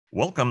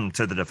Welcome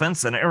to the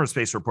Defense and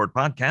Aerospace Report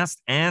podcast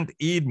and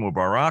Eid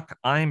Mubarak.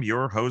 I'm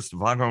your host,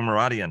 Vago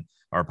Muradian.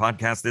 Our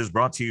podcast is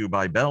brought to you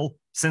by Bell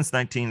since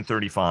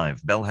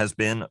 1935. Bell has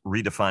been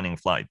redefining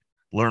flight.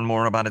 Learn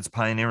more about its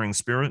pioneering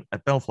spirit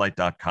at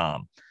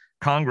bellflight.com.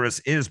 Congress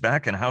is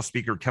back, and House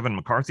Speaker Kevin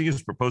McCarthy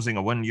is proposing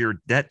a one-year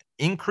debt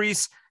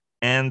increase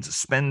and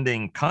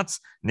spending cuts.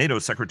 NATO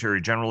Secretary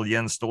General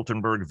Jens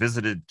Stoltenberg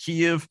visited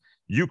Kyiv.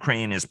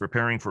 Ukraine is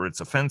preparing for its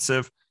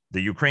offensive. The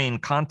Ukraine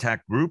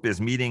Contact Group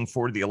is meeting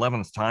for the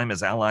 11th time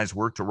as allies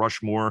work to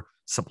rush more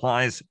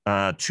supplies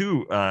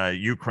to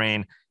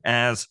Ukraine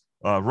as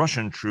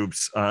Russian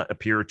troops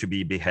appear to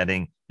be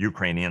beheading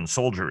Ukrainian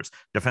soldiers.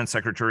 Defense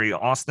Secretary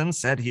Austin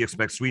said he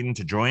expects Sweden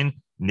to join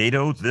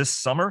NATO this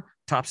summer.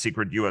 Top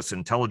secret U.S.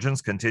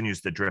 intelligence continues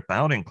to drip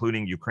out,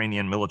 including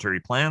Ukrainian military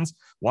plans,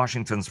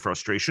 Washington's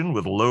frustration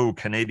with low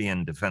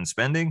Canadian defense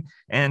spending,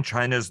 and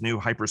China's new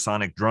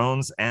hypersonic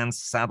drones and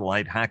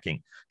satellite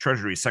hacking.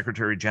 Treasury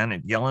Secretary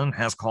Janet Yellen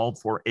has called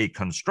for a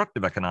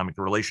constructive economic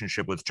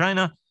relationship with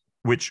China,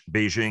 which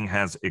Beijing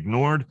has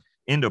ignored.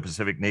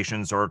 Indo-Pacific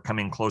nations are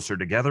coming closer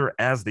together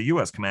as the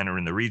U.S. commander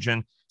in the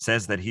region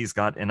says that he's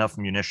got enough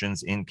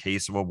munitions in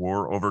case of a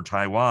war over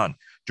Taiwan.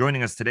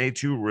 Joining us today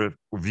to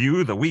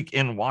review the week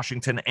in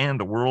Washington and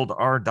the world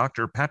are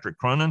Dr. Patrick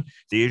Cronin,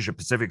 the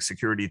Asia-Pacific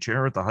Security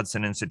Chair at the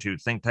Hudson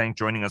Institute think tank,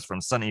 joining us from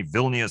sunny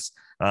Vilnius,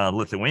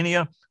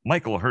 Lithuania.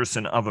 Michael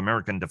Herson of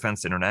American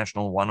Defense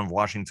International, one of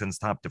Washington's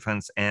top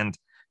defense and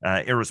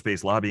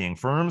aerospace lobbying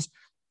firms.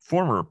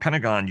 Former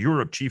Pentagon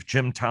Europe Chief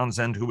Jim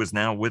Townsend, who is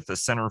now with the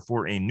Center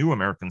for a New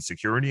American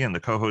Security and the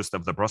co-host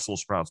of the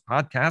Brussels Sprouts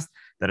podcast.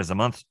 That is a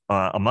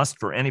must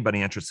for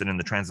anybody interested in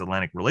the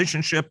transatlantic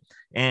relationship.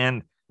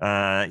 And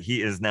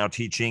he is now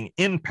teaching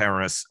in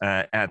Paris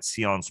at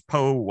Sciences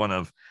Po, one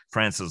of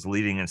France's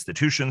leading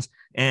institutions,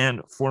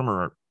 and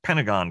former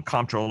Pentagon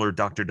Comptroller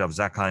Dr. Dov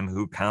Zakheim,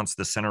 who counts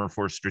the Center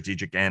for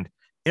Strategic and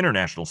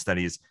International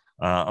Studies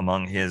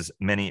among his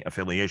many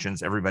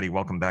affiliations. Everybody,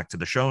 welcome back to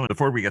the show.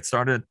 Before we get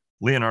started,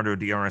 Leonardo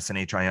DRS and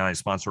HII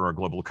sponsor our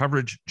global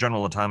coverage.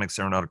 General Atomics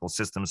Aeronautical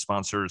Systems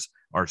sponsors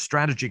our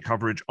strategy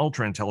coverage.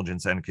 Ultra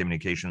Intelligence and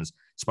Communications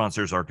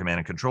sponsors our command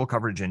and control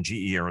coverage. And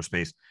GE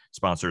Aerospace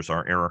sponsors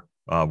our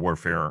air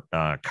warfare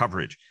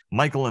coverage.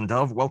 Michael and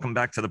Dov, welcome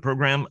back to the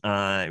program.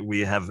 We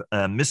have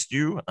missed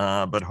you,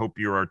 but hope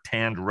you are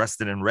tanned,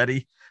 rested, and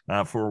ready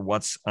for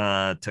what's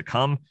to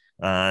come.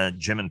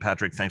 Jim and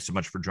Patrick, thanks so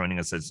much for joining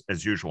us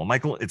as usual.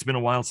 Michael, it's been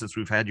a while since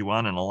we've had you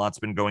on, and a lot's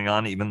been going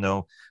on, even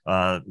though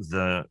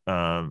the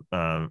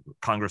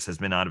Congress has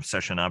been out of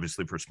session,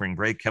 obviously, for spring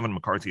break. Kevin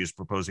McCarthy is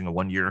proposing a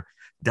one-year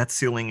debt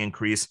ceiling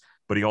increase,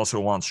 but he also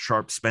wants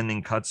sharp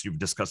spending cuts. You've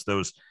discussed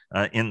those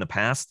in the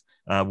past.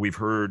 We've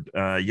heard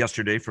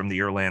yesterday from the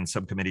Airland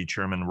Subcommittee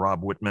Chairman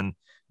Rob Whitman,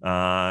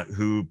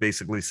 who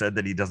basically said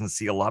that he doesn't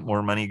see a lot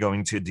more money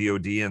going to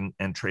DOD,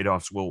 and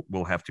trade-offs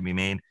will have to be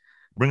made.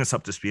 Bring us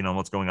up to speed on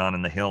what's going on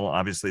in the Hill.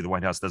 Obviously, the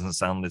White House doesn't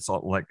sound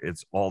like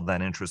it's all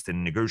that interested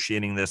in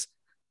negotiating this.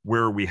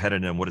 Where are we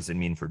headed, and what does it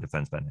mean for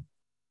defense spending?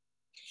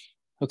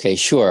 Okay,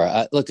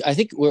 sure. Look, I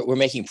think we're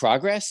making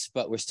progress,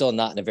 but we're still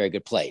not in a very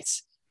good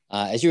place.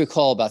 As you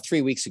recall, about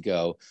 3 weeks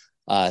ago,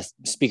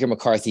 Speaker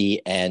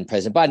McCarthy and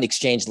President Biden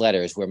exchanged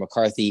letters where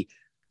McCarthy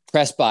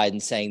pressed Biden,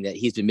 saying that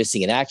he's been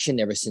missing in action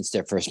ever since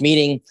their first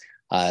meeting,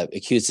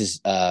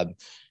 accuses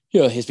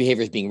his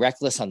behavior is being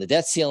reckless on the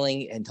debt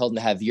ceiling, and told him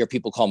to have your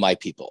people call my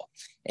people.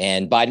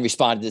 And Biden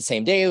responded the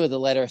same day with a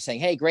letter saying,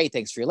 hey, great,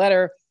 thanks for your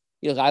letter.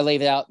 I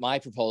laid out my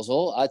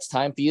proposal. It's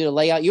time for you to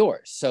lay out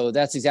yours. So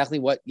that's exactly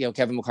what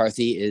Kevin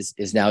McCarthy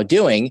is now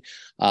doing,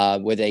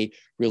 where they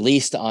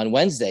released on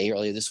Wednesday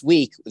earlier this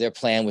week their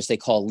plan, which they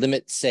call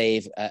Limit,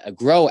 Save,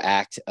 Grow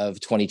Act of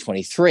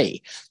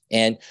 2023.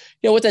 And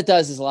what that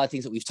does is a lot of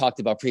things that we've talked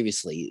about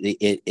previously.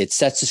 It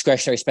sets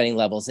discretionary spending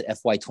levels at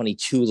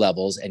FY22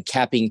 levels and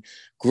capping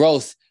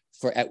growth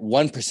at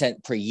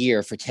 1% per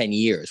year for 10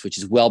 years, which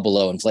is well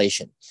below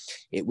inflation.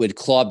 It would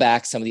claw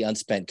back some of the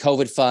unspent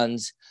COVID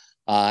funds.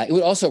 It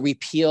would also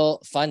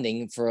repeal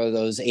funding for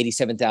those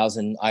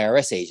 87,000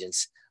 IRS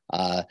agents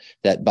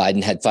that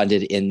Biden had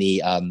funded in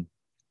the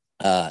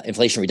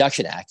Inflation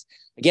Reduction Act.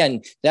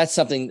 Again, that's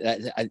something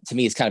that to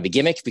me is kind of a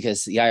gimmick,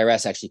 because the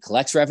IRS actually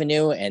collects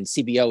revenue, and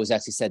CBO has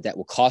actually said that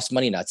will cost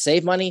money, not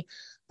save money,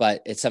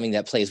 but it's something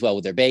that plays well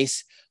with their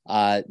base.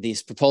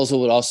 This proposal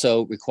would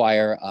also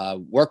require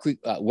work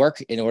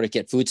in order to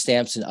get food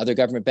stamps and other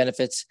government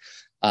benefits.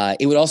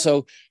 It would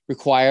also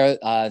require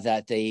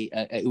that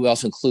it would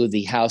also include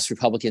the House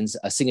Republicans'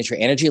 signature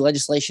energy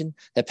legislation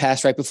that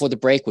passed right before the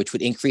break, which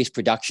would increase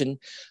production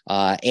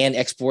and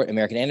export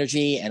American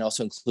energy, and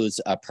also includes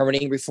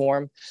permitting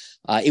reform.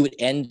 It would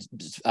end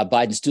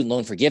Biden's student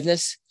loan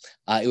forgiveness.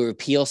 It would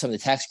repeal some of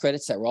the tax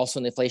credits that were also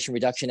in the Inflation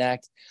Reduction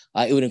Act.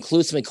 It would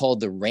include something called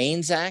the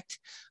REINS Act,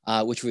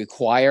 which would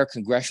require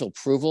congressional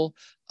approval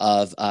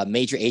of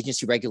major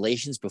agency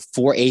regulations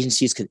before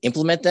agencies could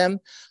implement them.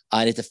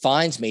 And it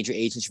defines major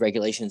agency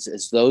regulations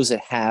as those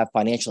that have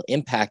financial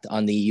impact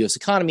on the U.S.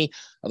 economy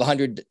of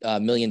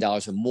 $100 million or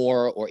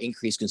more, or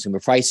increase consumer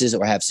prices,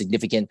 or have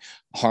significant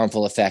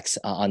harmful effects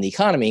on the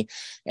economy.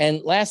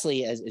 And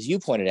lastly, as you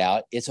pointed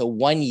out, it's a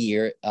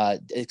 1-year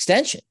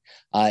extension.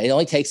 It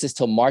only takes us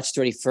till March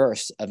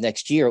 31st of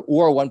next year,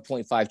 or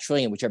 1.5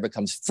 trillion, whichever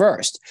comes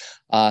first.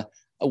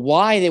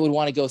 Why they would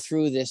want to go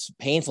through this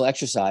painful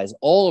exercise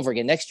all over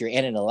again next year,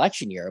 and an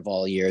election year of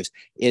all years,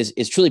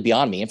 is truly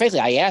beyond me. And frankly,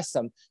 I asked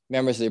some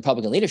members of the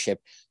Republican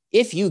leadership,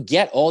 if you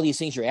get all these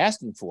things you're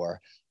asking for,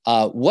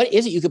 what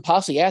is it you could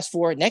possibly ask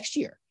for next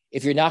year?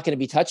 If you're not going to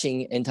be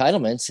touching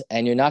entitlements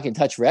and you're not going to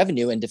touch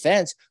revenue and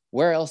defense,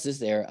 where else is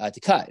there to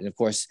cut? And of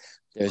course,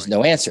 there's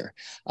no answer.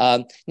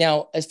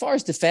 Now, as far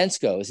as defense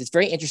goes, it's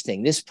very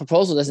interesting. This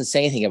proposal doesn't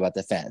say anything about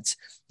defense.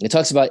 It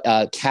talks about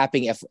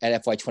capping at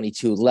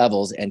FY22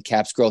 levels and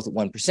caps growth at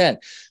 1%.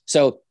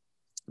 So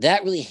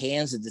that really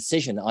hands the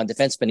decision on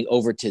defense spending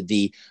over to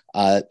the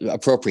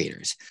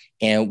appropriators,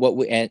 and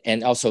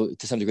and also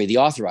to some degree the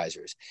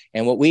authorizers.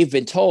 And what we've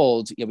been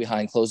told,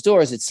 behind closed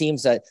doors, it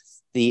seems that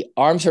the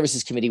Armed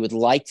Services Committee would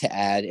like to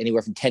add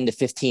anywhere from $10 to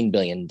 $15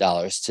 billion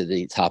to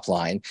the top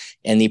line.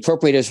 And the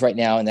appropriators right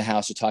now in the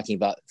House are talking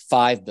about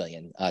 $5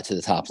 billion to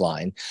the top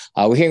line.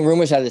 We're hearing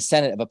rumors out of the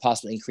Senate of a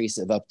possible increase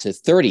of up to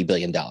 $30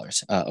 billion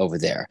over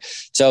there.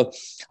 So,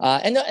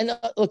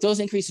 look, those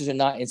increases are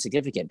not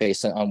insignificant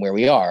based on where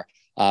we are.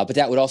 But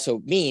that would also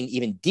mean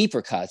even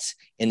deeper cuts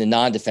in the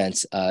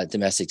non-defense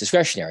domestic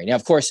discretionary. Now,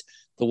 of course,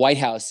 the White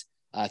House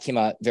came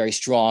out very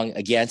strong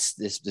against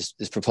this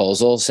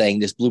proposal, saying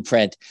this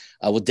blueprint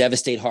will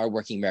devastate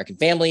hardworking American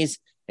families.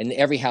 And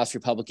every House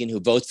Republican who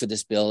votes for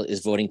this bill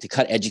is voting to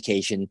cut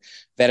education,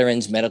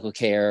 veterans, medical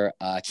care,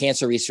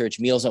 cancer research,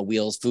 Meals on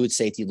Wheels, food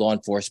safety, law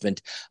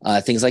enforcement,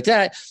 things like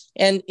that.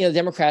 And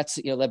Democrats,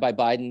 led by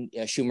Biden,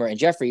 Schumer, and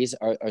Jeffries,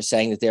 are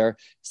saying that they're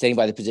standing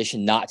by the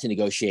position not to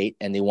negotiate,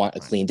 and they want a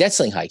clean debt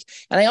ceiling hike.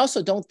 And I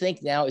also don't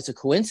think now it's a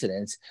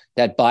coincidence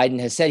that Biden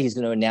has said he's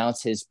going to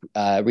announce his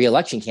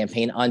reelection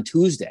campaign on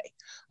Tuesday.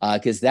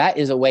 Because that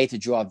is a way to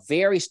draw a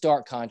very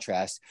stark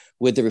contrast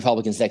with the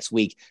Republicans next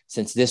week.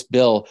 Since this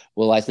bill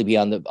will likely be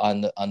on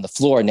the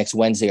floor next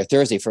Wednesday or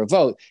Thursday for a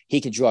vote,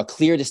 he can draw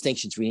clear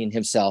distinctions between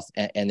himself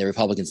and the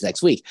Republicans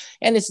next week.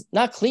 And it's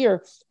not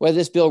clear whether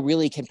this bill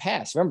really can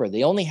pass. Remember,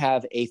 they only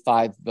have a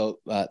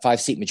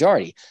 5-seat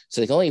majority,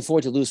 so they can only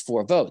afford to lose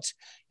 4 votes.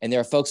 And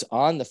there are folks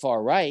on the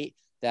far right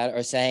that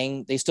are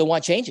saying they still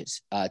want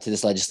changes to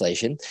this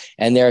legislation.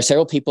 And there are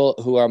several people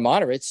who are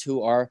moderates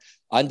who are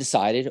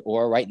undecided,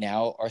 or right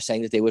now are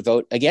saying that they would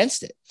vote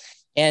against it.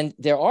 And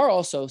there are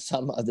also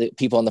some of the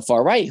people on the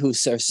far right who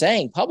are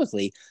saying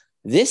publicly,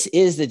 this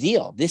is the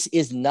deal. This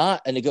is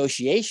not a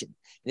negotiation.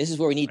 This is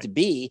where we need to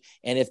be.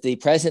 And if the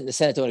president and the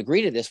Senate don't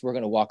agree to this, we're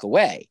going to walk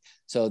away.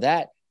 So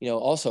that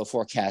also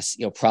forecasts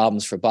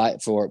problems for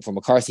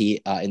McCarthy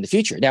in the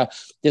future. Now,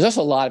 there's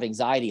also a lot of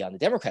anxiety on the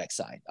Democratic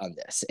side on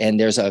this, and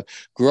there's a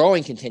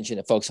growing contingent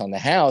of folks on the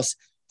House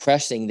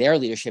pressing their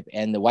leadership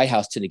and the White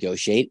House to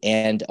negotiate.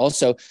 And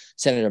also,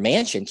 Senator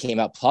Manchin came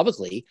out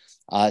publicly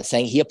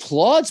saying he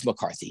applauds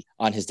McCarthy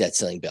on his debt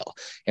ceiling bill.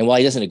 And while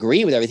he doesn't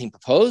agree with everything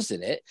proposed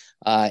in it,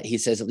 he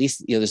says at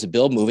least there's a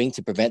bill moving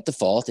to prevent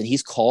default, and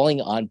he's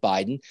calling on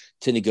Biden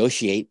to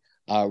negotiate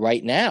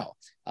right now.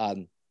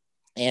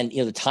 And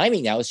the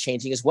timing now is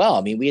changing as well.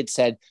 I mean, we had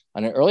said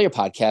on an earlier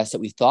podcast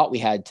that we thought we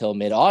had till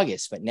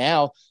mid-August, but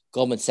now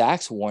Goldman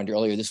Sachs warned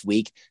earlier this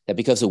week that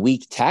because of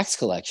weak tax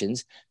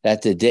collections,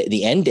 that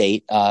the end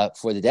date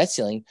for the debt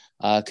ceiling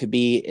could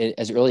be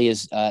as early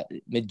as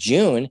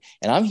mid-June.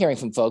 And I'm hearing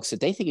from folks that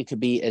they think it could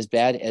be as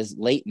bad as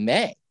late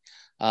May.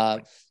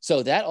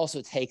 So that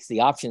also takes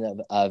the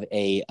option of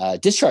a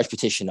discharge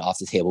petition off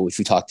the table, which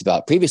we talked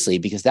about previously,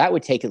 because that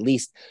would take at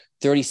least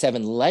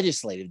 37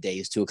 legislative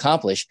days to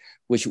accomplish,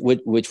 which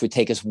would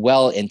take us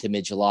well into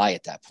mid-July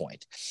at that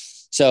point.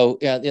 So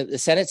the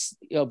Senate's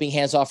being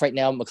hands off right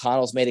now.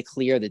 McConnell's made it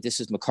clear that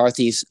this is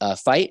McCarthy's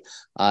fight.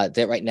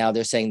 That right now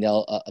they're saying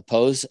they'll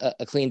oppose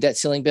a clean debt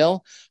ceiling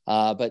bill,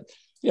 but.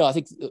 I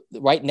think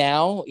right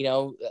now,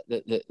 we're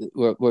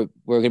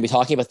going to be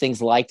talking about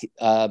things like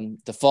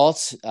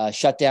defaults,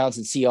 shutdowns,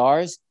 and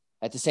CRs.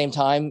 At the same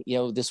time,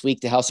 this week,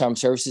 the House Armed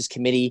Services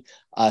Committee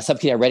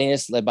Subcommittee on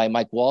Readiness, led by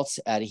Mike Waltz,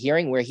 at a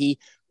hearing where he,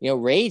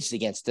 raged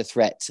against the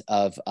threat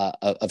of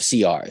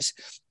CRs.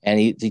 And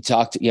he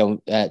talked,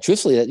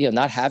 truthfully, that,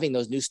 not having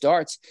those new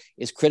starts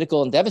is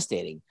critical and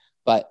devastating.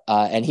 But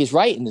and he's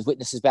right, and his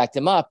witnesses backed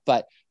him up.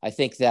 But I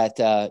think that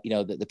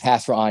the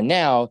path we're on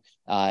now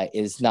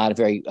is not a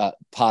very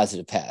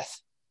positive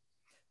path.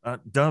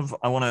 Dov,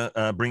 I want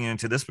to bring you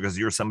into this because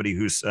you're somebody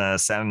who's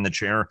sat in the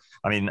chair.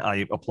 I mean,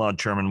 I applaud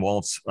Chairman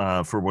Waltz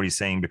for what he's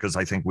saying, because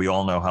I think we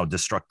all know how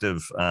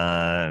destructive.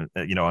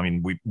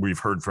 We've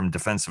heard from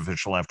defense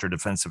official after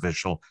defense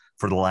official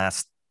for the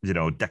last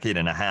decade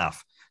and a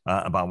half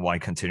about why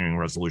continuing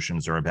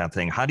resolutions are a bad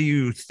thing. How do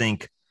you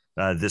think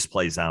this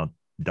plays out,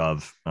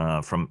 Dov,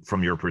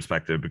 from your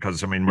perspective?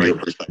 Because right,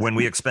 when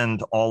we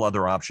expend all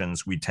other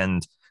options, we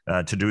tend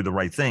to do the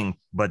right thing.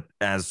 But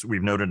as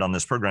we've noted on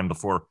this program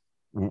before,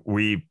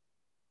 we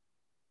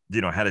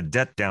had a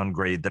debt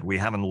downgrade that we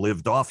haven't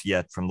lived off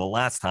yet from the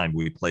last time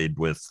we played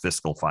with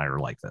fiscal fire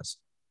like this.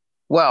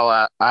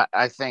 Well,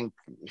 I think,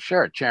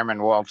 sure,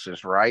 Chairman Waltz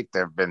is right.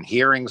 There have been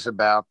hearings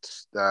about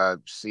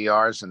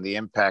CRs and the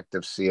impact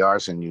of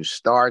CRs and new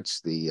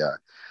starts. The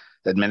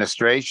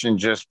administration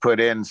just put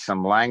in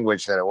some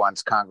language that it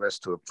wants Congress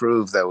to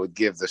approve that would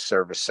give the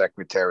service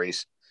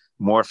secretaries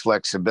more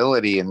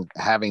flexibility in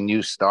having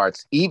new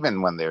starts,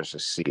 even when there's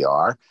a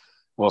CR.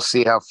 We'll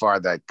see how far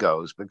that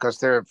goes, because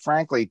there are,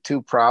 frankly,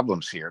 two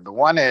problems here. The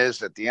one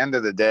is, at the end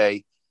of the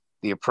day,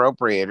 the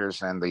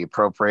appropriators and the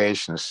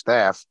appropriations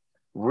staff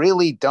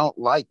really don't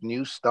like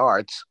new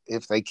starts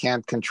if they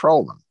can't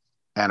control them.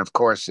 And of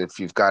course, if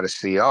you've got a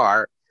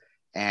CR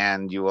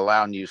and you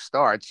allow new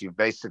starts, you've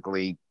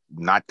basically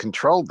not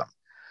controlled them.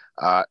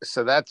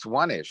 So that's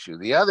one issue.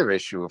 The other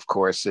issue, of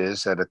course,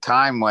 is at a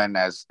time when,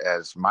 as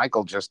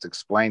Michael just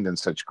explained in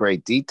such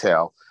great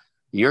detail,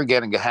 you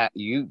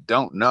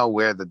don't know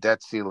where the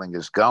debt ceiling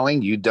is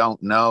going. You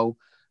don't know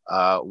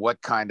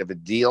what kind of a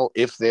deal,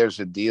 if there's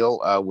a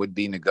deal, would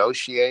be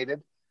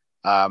negotiated.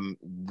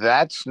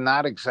 That's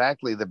not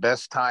exactly the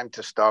best time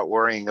to start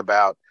worrying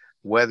about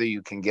whether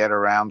you can get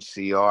around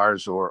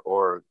CRs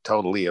or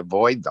totally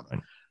avoid them.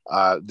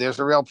 There's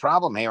a real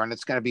problem here, and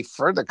it's going to be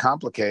further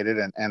complicated.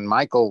 And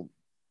Michael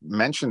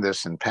mentioned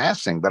this in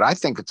passing, but I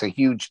think it's a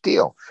huge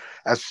deal.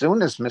 As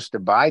soon as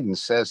Mr. Biden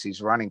says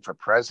he's running for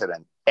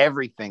president,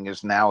 everything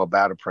is now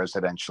about a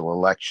presidential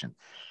election.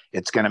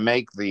 It's going to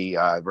make the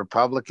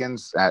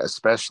Republicans,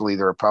 especially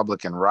the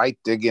Republican right,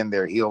 dig in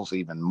their heels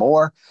even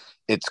more.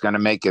 It's going to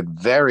make it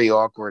very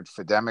awkward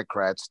for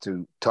Democrats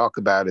to talk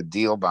about a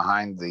deal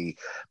behind the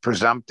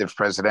presumptive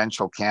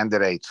presidential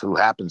candidates who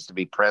happens to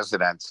be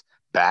president's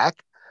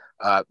back.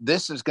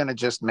 This is going to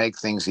just make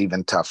things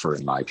even tougher,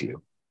 in my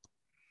view.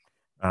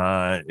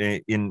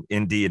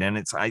 Indeed.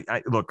 And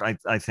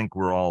I think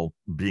we're all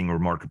being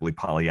remarkably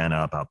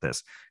Pollyanna about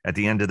this. At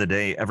the end of the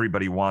day,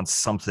 everybody wants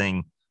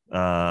something.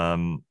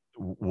 Everybody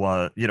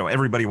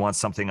wants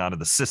something out of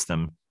the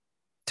system.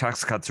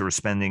 Tax cuts are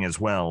spending as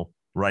well.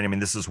 Right. I mean,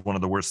 this is one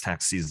of the worst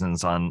tax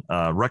seasons on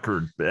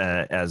record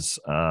as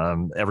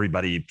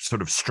everybody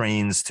sort of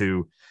strains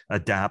to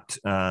adapt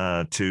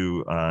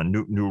to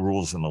new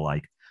rules and the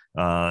like.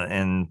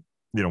 And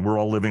we're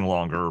all living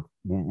longer.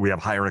 We have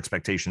higher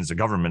expectations of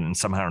government, and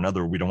somehow or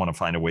another, we don't want to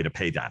find a way to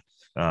pay that.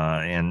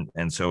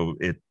 And so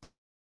it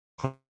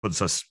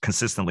puts us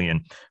consistently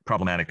in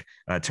problematic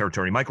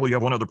territory. Michael, you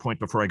have one other point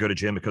before I go to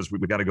Jim, because we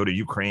got to go to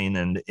Ukraine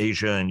and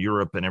Asia and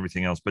Europe and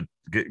everything else. But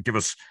give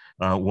us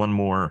one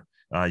more.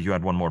 You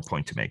had one more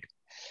point to make.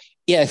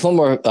 Yeah, one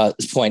more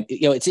point.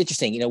 It's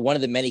interesting. One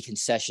of the many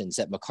concessions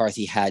that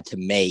McCarthy had to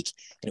make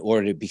in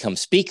order to become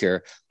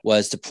speaker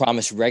was to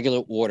promise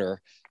regular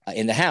order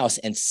in the House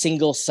and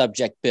single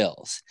subject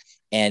bills.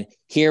 And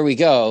here we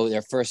go.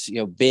 Their first,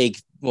 big,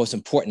 most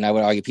important, I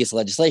would argue, piece of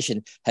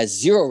legislation has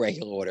zero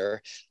regular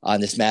order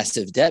on this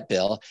massive debt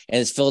bill,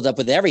 and it's filled up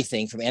with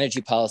everything from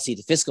energy policy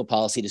to fiscal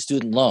policy to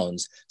student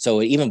loans.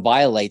 So it even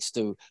violates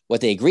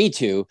what they agreed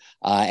to,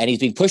 and he's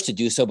being pushed to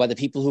do so by the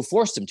people who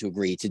forced him to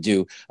agree to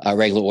do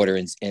regular order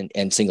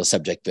and single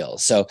subject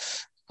bills. So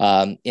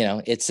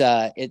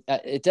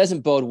it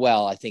doesn't bode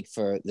well, I think,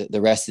 for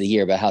the rest of the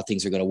year about how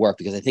things are going to work,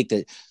 because I think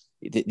that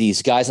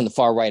these guys on the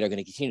far right are going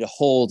to continue to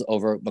hold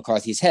over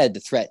McCarthy's head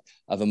the threat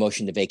of a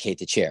motion to vacate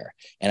the chair.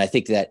 And I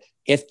think that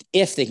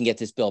if they can get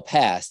this bill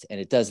passed, and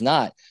it does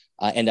not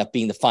end up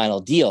being the final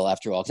deal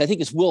after all, because I think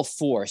this will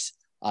force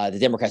the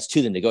Democrats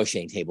to the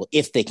negotiating table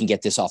if they can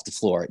get this off the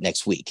floor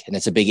next week. And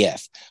it's a big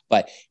if.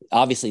 But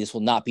obviously, this will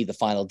not be the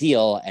final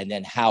deal. And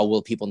then how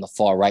will people on the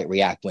far right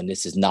react when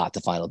this is not the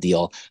final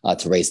deal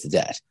to raise the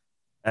debt?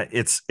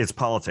 It's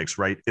politics,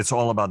 right? It's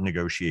all about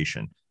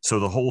negotiation. So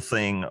the whole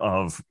thing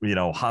of,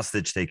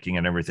 hostage taking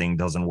and everything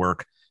doesn't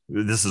work.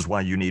 This is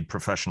why you need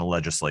professional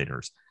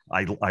legislators.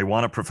 I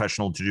want a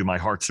professional to do my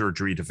heart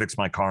surgery, to fix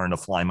my car, and to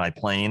fly my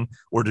plane,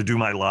 or to do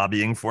my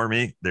lobbying for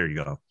me. There you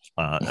go.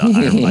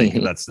 Iron Mike,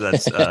 that's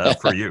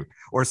for you.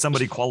 Or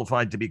somebody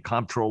qualified to be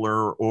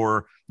comptroller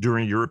or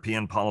during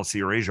European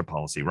policy or Asia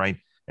policy, right?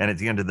 And at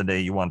the end of the day,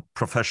 you want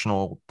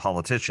professional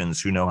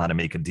politicians who know how to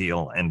make a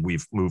deal. And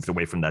we've moved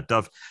away from that.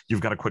 Dov, you've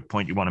got a quick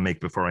point you want to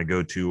make before I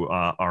go to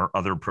our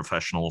other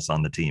professionals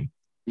on the team.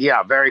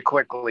 Yeah, very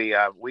quickly.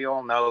 We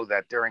all know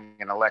that during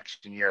an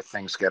election year,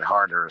 things get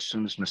harder. As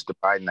soon as Mr.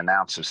 Biden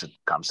announces it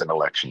becomes an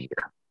election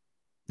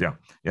year.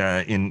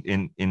 Yeah,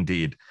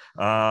 indeed.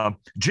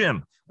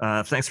 Jim,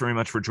 thanks very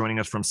much for joining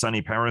us from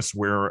sunny Paris,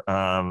 where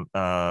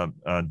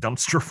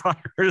dumpster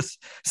fires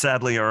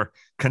sadly are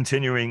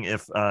continuing.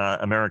 If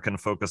American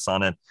focus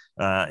on it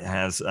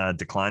has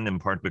declined, in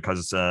part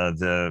because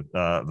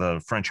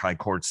the French High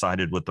Court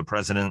sided with the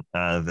president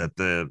that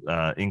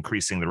the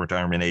increasing the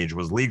retirement age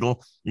was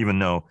legal, even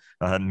though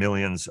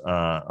millions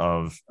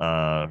of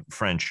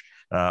French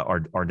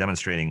are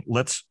demonstrating.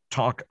 Let's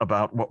talk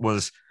about what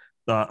was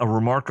a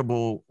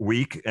remarkable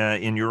week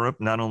in Europe.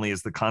 Not only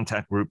is the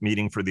contact group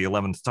meeting for the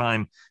 11th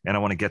time, and I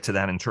want to get to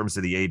that in terms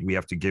of the aid we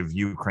have to give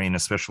Ukraine,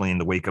 especially in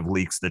the wake of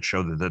leaks that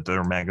show that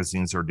their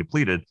magazines are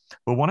depleted.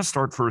 But I want to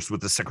start first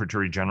with the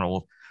Secretary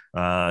General's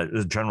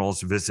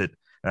visit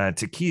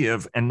to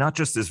Kiev, and not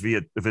just his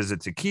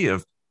visit to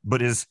Kiev,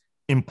 but his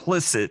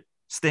implicit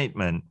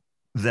statement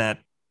that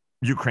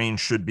Ukraine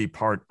should be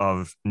part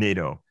of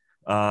NATO.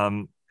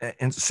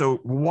 And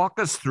so walk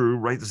us through,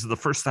 right? This is the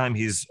first time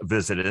he's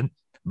visited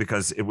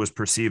because it was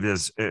perceived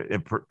as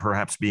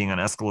perhaps being an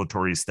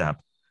escalatory step.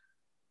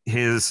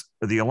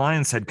 The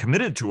alliance had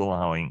committed to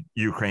allowing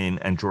Ukraine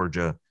and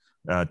Georgia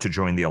to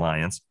join the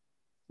alliance.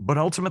 But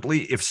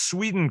ultimately, if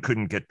Sweden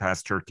couldn't get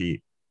past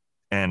Turkey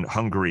and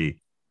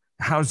Hungary,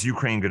 how's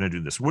Ukraine going to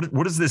do this?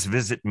 What does this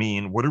visit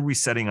mean? What are we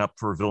setting up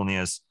for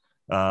Vilnius?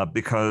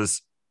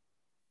 Because,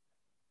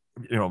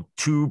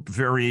 two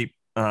very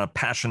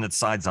passionate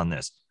sides on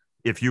this.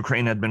 If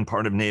Ukraine had been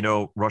part of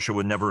NATO, Russia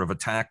would never have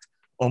attacked.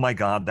 Oh my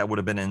God, that would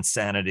have been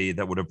insanity.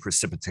 That would have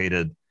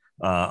precipitated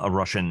a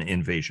Russian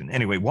invasion.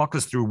 Anyway, walk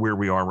us through where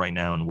we are right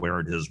now and where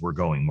it is we're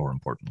going, more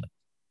importantly.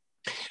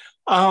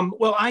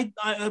 Well,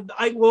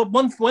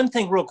 one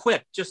thing real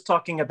quick, just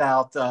talking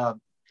about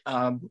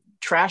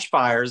trash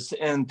fires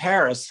in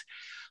Paris.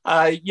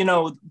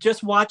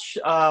 Just watch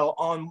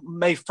on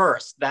May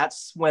 1st.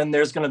 That's when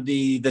there's going to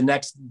be the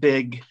next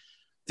big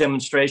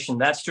demonstration.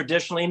 That's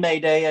traditionally May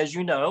Day, as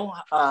you know,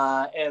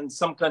 and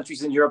some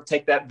countries in Europe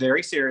take that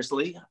very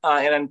seriously.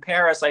 And in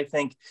Paris, I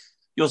think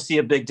you'll see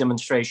a big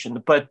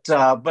demonstration. But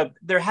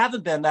there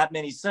haven't been that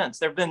many since.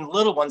 There have been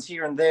little ones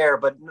here and there,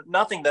 but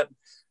nothing that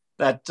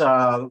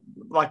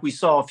like we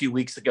saw a few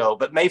weeks ago.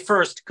 But May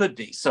 1st could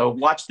be. So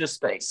watch this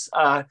space.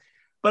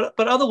 But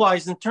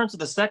otherwise, in terms of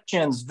the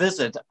SecGen's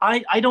visit,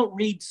 I don't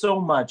read so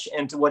much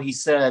into what he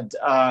said.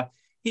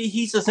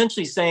 He's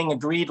essentially saying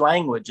agreed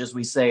language, as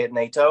we say at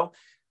NATO.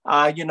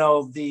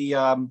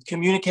 The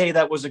communique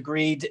that was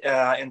agreed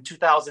in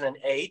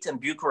 2008 in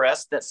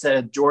Bucharest that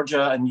said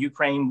Georgia and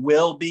Ukraine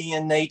will be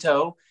in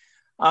NATO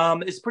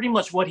is pretty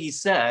much what he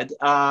said.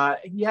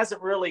 He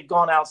hasn't really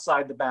gone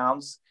outside the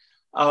bounds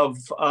of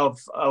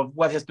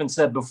what has been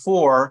said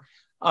before.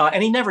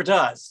 And he never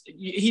does.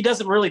 He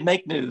doesn't really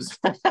make news.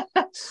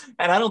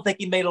 And I don't think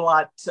he made a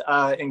lot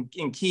in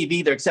Kyiv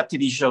either, except that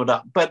he showed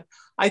up. But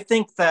I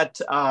think that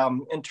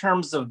in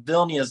terms of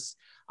Vilnius,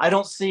 I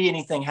don't see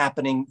anything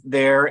happening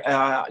there.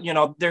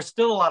 There's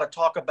still a lot of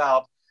talk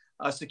about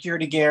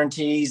security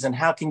guarantees and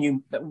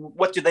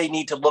what do they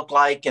need to look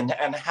like and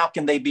how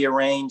can they be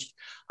arranged?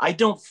 I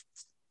don't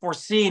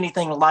foresee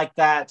anything like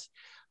that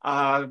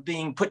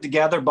being put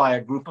together by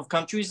a group of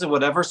countries or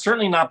whatever,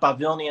 certainly not by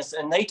Vilnius,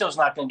 and NATO's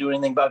not going to do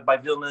anything by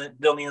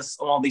Vilnius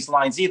along these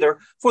lines either,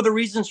 for the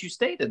reasons you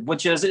stated,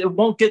 which is it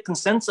won't get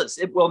consensus.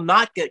 It will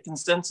not get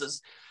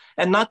consensus,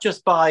 and not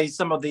just by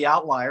some of the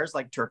outliers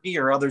like Turkey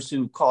or others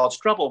who cause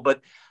trouble,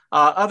 but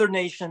other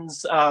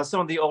nations,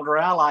 some of the older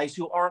allies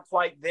who aren't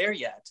quite there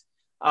yet.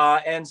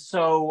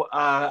 So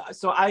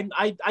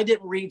I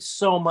didn't read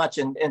so much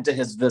into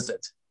his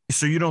visit.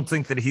 So you don't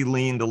think that he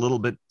leaned a little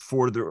bit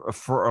farther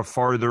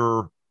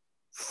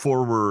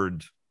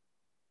forward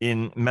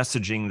in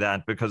messaging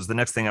that? Because the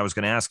next thing I was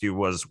going to ask you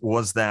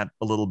was that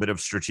a little bit of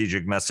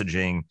strategic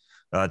messaging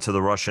to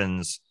the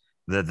Russians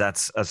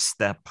that's a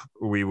step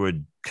we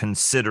would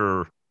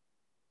consider,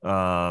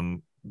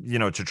 to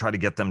try to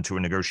get them to a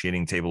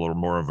negotiating table or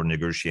more of a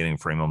negotiating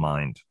frame of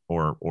mind,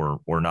 or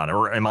not?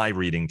 Or am I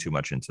reading too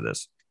much into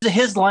this?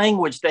 His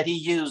language that he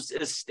used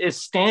is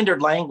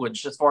standard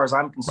language as far as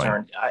I'm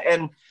concerned.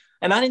 Right.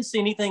 And I didn't see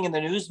anything in the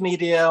news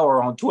media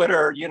or on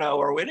Twitter,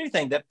 or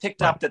anything that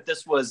picked up that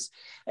this was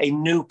a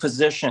new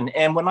position.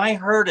 And when I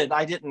heard it,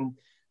 I didn't,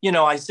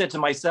 I said to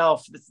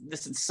myself,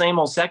 this is the same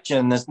old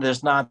section.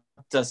 There's not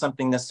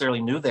something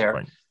necessarily new there.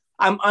 Right.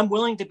 I'm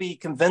willing to be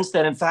convinced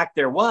that in fact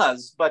there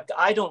was, but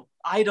I don't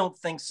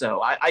think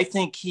so. I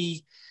think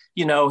he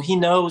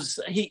knows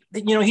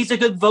he's a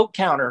good vote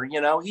counter.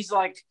 He's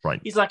like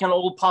an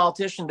old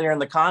politician there in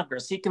the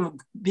Congress. He can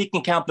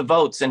count the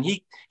votes, and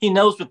he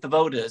knows what the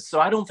vote is.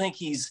 So I don't think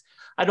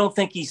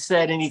he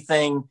said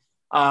anything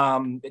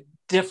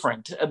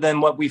different than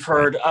what we've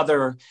heard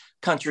other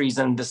countries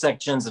and the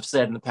sections have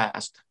said in the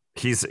past.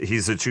 He's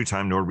a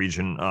two-time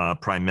Norwegian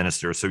prime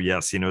minister. So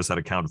yes, he knows how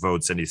to count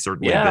votes, and he's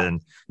certainly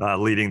been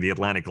leading the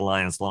Atlantic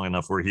Alliance long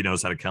enough where he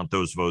knows how to count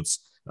those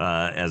votes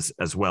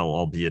as well,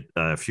 albeit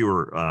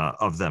fewer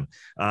of them.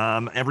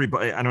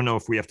 Everybody, I don't know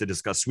if we have to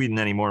discuss Sweden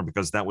anymore,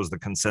 because that was the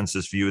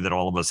consensus view that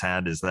all of us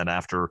had, is that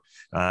after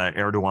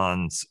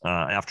Erdogan's,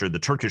 after the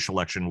Turkish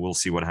election, we'll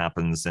see what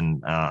happens.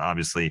 And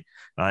obviously,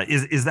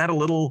 is that a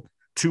little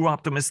too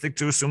optimistic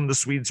to assume the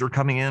Swedes are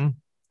coming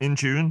in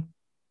June?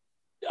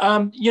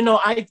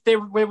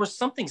 There was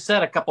something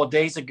said a couple of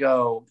days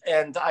ago,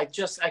 and I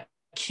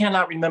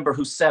cannot remember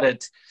who said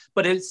it,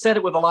 but it said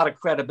it with a lot of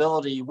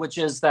credibility, which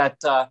is that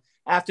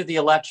after the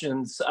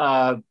elections,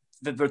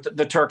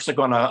 the Turks are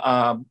going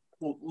to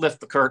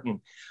lift the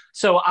curtain.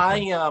 So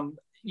I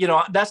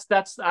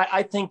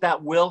think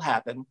that will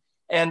happen.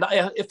 And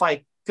if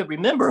I could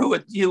remember who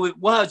it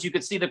was, you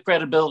could see the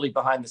credibility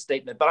behind the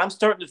statement. But I'm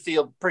starting to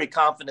feel pretty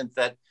confident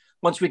that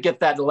once we get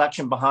that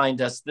election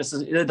behind us, this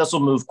will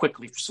move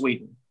quickly for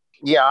Sweden.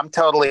 Yeah, I'm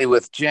totally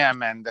with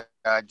Jim. And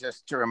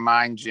just to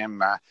remind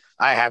Jim,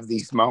 I have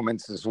these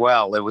moments as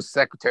well. It was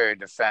Secretary of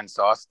Defense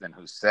Austin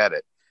who said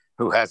it,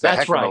 who has a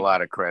heck of a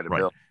lot of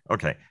credibility. Right.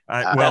 Okay.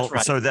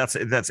 So that's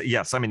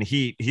yes. I mean,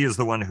 he is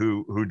the one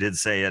who did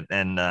say it,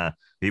 and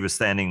he was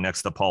standing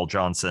next to Paul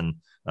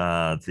Johnson,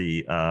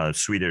 the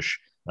Swedish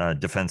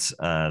defense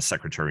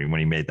secretary, when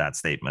he made that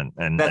statement,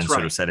 and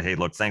sort of said, "Hey,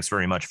 look, thanks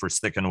very much for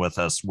sticking with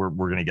us. We're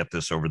going to get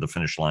this over the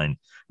finish line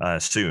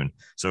soon."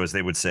 So, as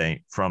they would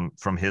say,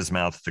 from his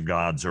mouth to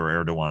God's or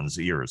Erdogan's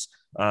ears.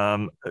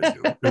 Well,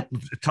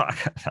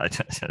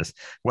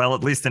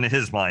 at least in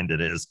his mind,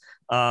 it is.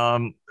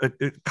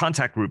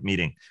 Contact group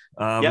meeting.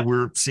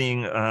 We're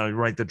seeing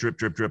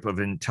the drip of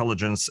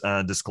intelligence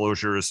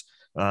disclosures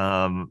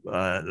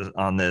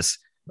on this.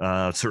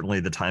 Certainly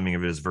the timing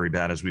of it is very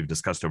bad, as we've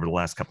discussed over the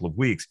last couple of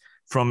weeks.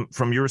 From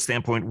your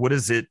standpoint, what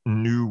is it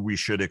new we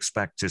should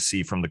expect to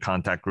see from the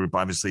contact group?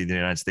 Obviously, the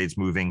United States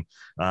moving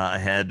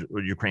ahead.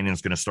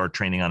 Ukrainians going to start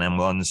training on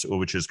M1s,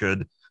 which is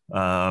good.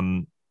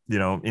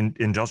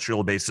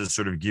 Industrial bases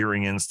sort of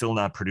gearing in, still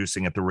not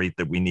producing at the rate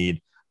that we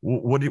need.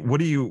 What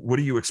do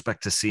you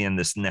expect to see in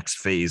this next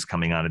phase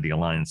coming out of the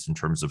alliance in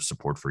terms of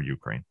support for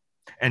Ukraine?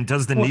 And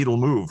does the needle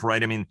move,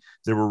 right? I mean,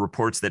 there were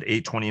reports that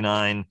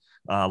 829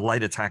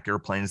 light attack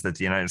airplanes, that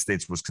the United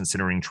States was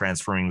considering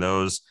transferring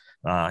those.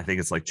 I think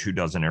it's like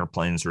 24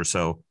 airplanes or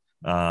so.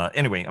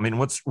 Anyway, I mean,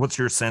 what's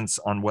your sense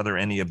on whether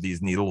any of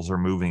these needles are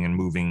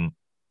moving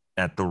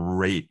at the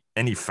rate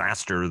any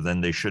faster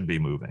than they should be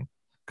moving?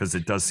 Because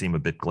it does seem a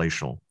bit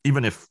glacial,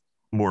 even if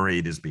more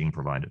aid is being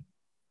provided.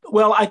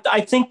 Well,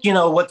 I think,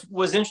 what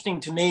was interesting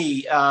to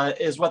me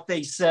is what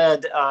they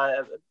said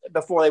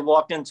before they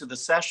walked into the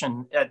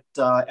session at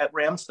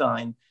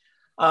Ramstein,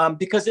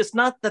 because it's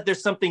not that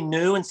there's something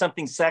new and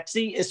something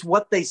sexy. It's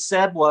what they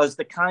said was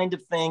the kind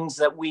of things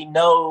that we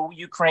know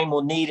Ukraine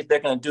will need if they're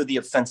going to do the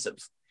offensive.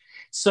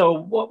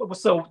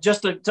 So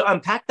just to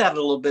unpack that a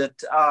little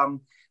bit,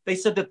 they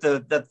said that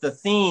the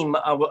theme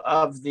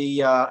of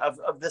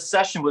this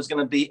session was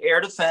going to be air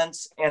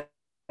defense and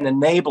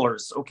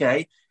enablers.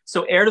 Okay.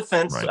 So air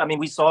defense, right. I mean,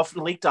 we saw from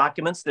the leaked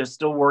documents, they're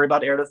still worried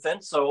about air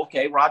defense. So,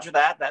 okay, roger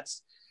that.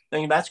 That's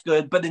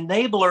good. But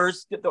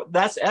enablers,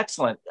 that's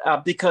excellent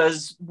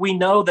because we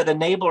know that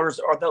enablers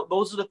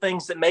those are the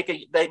things that make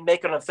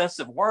an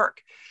offensive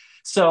work.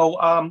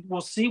 So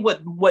we'll see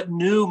what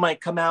new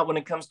might come out when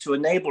it comes to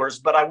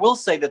enablers. But I will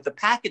say that the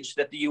package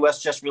that the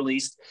U.S. just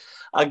released,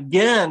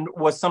 again,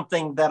 was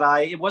something that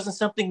it wasn't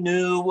something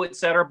new, et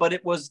cetera, but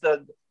it was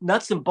the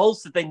nuts and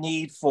bolts that they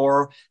need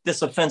for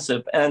this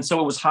offensive. And so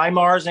it was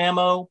HIMARS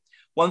ammo,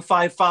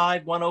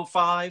 155,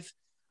 105,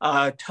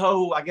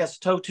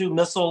 TOW 2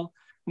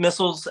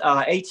 missiles,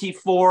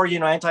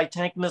 AT-4,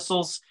 anti-tank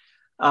missiles,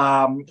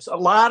 a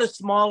lot of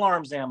small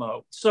arms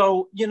ammo.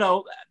 So,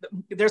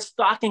 they're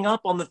stocking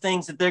up on the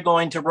things that they're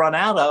going to run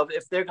out of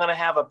if they're going to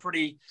have a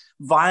pretty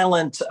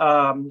violent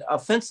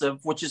offensive,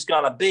 which is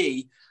going to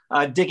be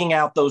digging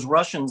out those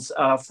Russians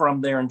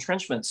from their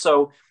entrenchments.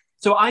 So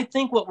I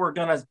think what we're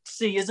going to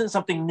see isn't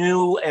something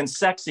new and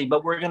sexy,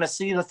 but we're going to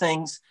see the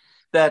things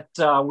that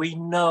we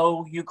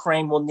know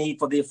Ukraine will need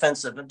for the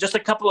offensive. And just a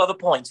couple other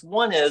points.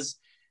 One is,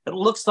 it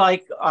looks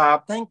like,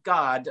 thank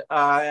God,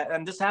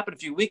 and this happened a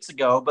few weeks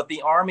ago, but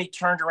the Army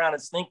turned around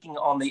its thinking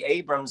on the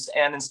Abrams,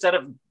 and instead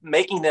of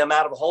making them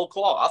out of whole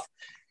cloth,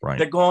 right,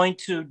 they're going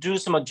to do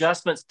some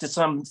adjustments to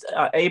some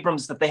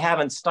Abrams that they have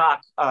in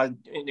stock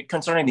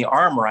concerning the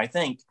armor, I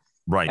think.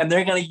 Right. And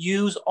they're going to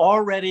use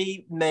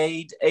already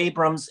made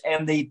Abrams,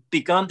 and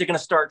they're going to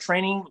start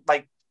training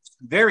like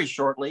very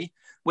shortly,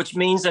 which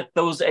means that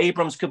those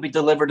Abrams could be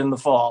delivered in the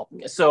fall.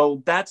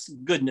 So that's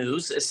good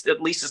news.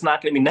 At least it's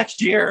not going to be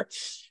next year.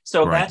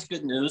 So right, that's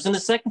good news. And the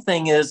second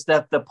thing is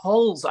that the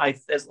Poles,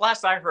 as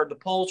last I heard, the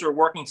Poles are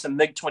working some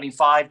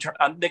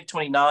MiG-25,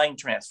 MiG-29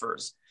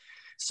 transfers.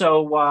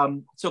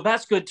 So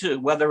that's good too.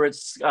 Whether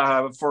it's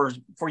for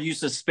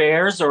use as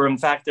spares or in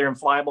fact they're in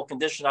flyable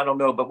condition, I don't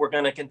know. But we're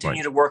going to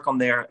continue to work on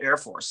their Air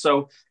Force.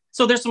 So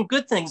there's some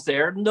good things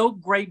there. No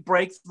great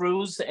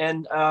breakthroughs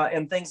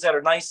and things that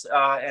are nice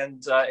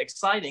and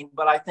exciting.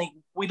 But I think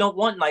we don't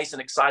want nice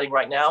and exciting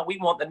right now. We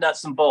want the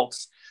nuts and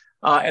bolts.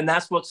 And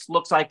that's what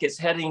looks like it's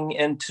heading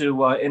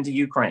into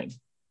Ukraine.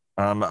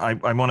 I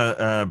want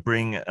to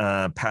bring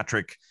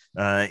Patrick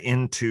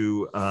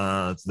into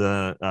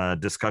the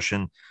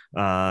discussion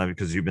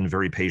because you've been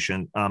very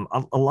patient.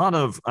 A lot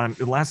of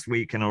last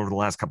week and over the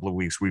last couple of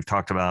weeks, we've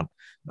talked about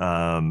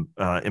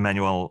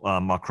Emmanuel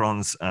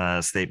Macron's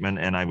statement,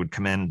 and I would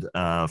commend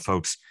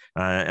folks,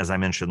 as I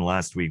mentioned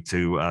last week,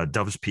 to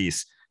Dove's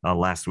piece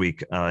last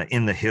week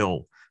in The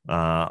Hill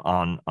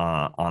on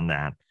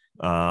that.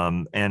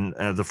 And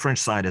the French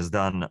side has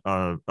done,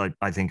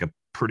 I think,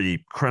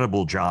 pretty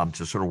credible job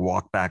to sort of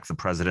walk back the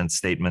president's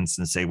statements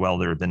and say, well,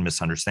 there have been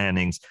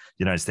misunderstandings. The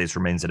United States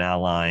remains an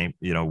ally.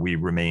 We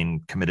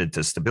remain committed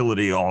to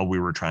stability. All we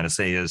were trying to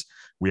say is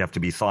we have to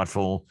be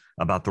thoughtful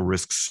about the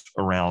risks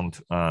around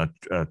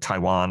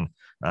Taiwan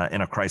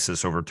in a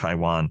crisis over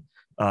Taiwan.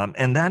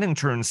 And that in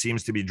turn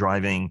seems to be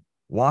driving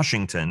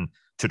Washington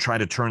to try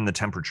to turn the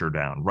temperature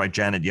down, right?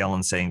 Janet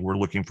Yellen saying we're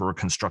looking for a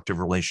constructive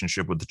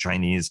relationship with the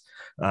Chinese.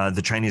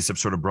 The Chinese have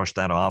sort of brushed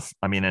that off.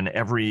 I mean, and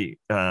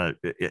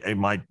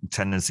my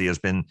tendency has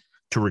been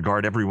to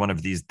regard every one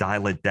of these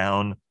dial it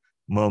down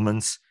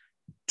moments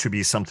to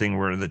be something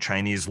where the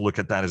Chinese look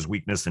at that as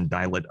weakness and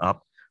dial it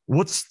up.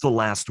 What's the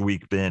last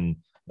week been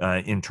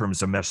in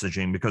terms of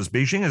messaging? Because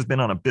Beijing has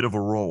been on a bit of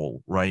a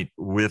roll, right?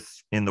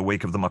 In the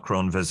wake of the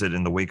Macron visit,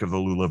 in the wake of the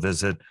Lula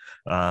visit,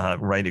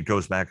 right? It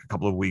goes back a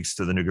couple of weeks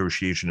to the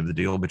negotiation of the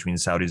deal between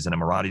Saudis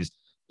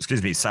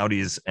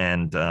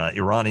and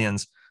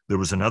Iranians. There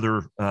was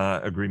another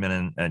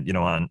agreement and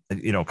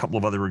a couple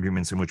of other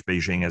agreements in which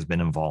Beijing has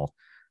been involved.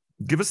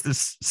 Give us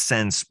this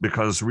sense,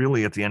 because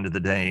really at the end of the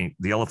day,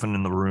 the elephant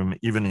in the room,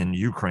 even in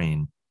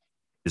Ukraine,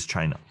 is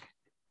China.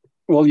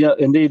 Well, yeah,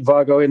 indeed,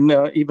 Vago. And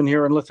even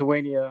here in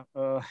Lithuania,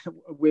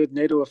 with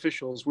NATO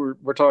officials,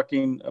 we're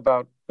talking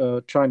about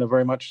China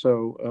very much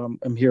so.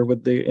 I'm here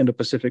with the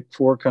Indo-Pacific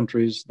 4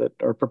 countries that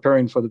are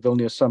preparing for the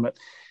Vilnius summit.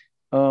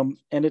 And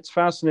it's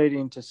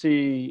fascinating to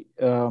see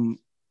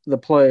the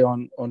play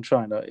on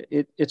China.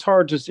 It's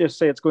hard to just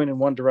say it's going in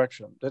one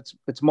direction.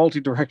 It's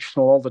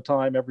multi-directional all the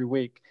time, every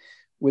week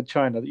with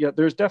China. Yeah,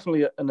 there's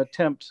definitely an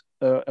attempt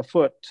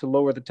afoot to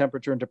lower the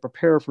temperature and to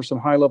prepare for some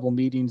high-level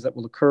meetings that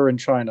will occur in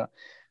China.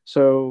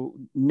 So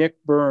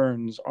Nick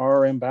Burns,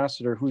 our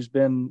ambassador, who's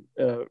been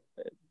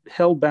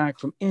held back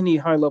from any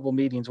high-level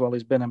meetings while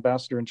he's been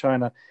ambassador in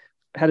China,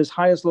 had his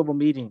highest level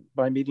meeting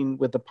by meeting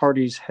with the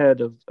party's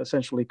head of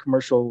essentially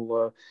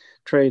commercial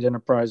trade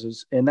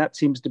enterprises. And that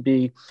seems to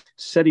be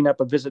setting up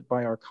a visit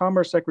by our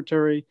Commerce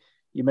Secretary.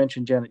 You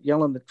mentioned Janet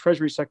Yellen, the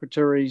Treasury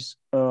Secretary's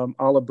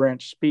olive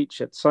branch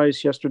speech at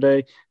SAIS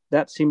yesterday.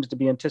 That seems to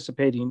be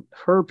anticipating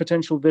her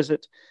potential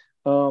visit.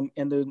 And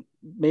then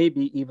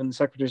maybe even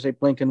Secretary of State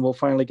Blinken will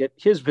finally get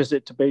his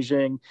visit to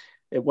Beijing.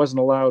 It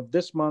wasn't allowed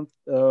this month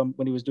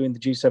when he was doing the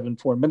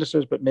G7 foreign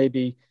ministers, but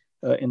maybe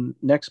in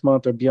next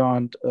month or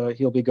beyond,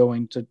 he'll be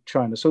going to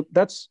China. So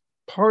that's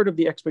part of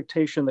the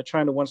expectation that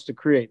China wants to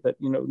create, that,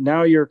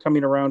 now you're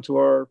coming around to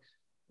our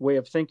way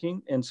of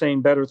thinking and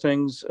saying better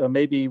things.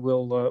 Maybe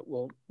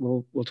we'll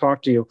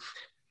talk to you.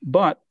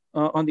 But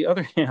on the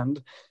other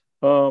hand,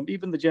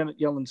 even the Janet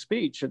Yellen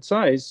speech at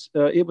SAIS,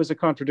 it was a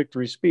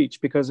contradictory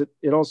speech because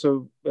it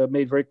also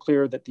made very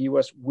clear that the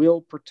U.S.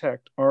 will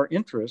protect our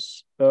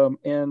interests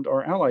and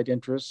our allied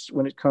interests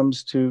when it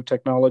comes to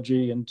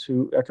technology and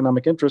to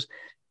economic interests.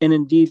 And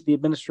indeed, the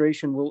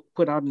administration will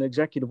put out an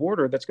executive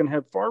order that's going to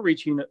have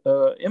far-reaching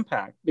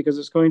impact, because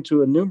it's going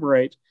to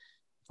enumerate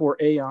for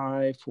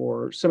AI,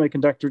 for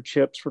semiconductor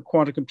chips, for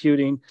quantum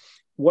computing,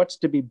 what's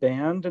to be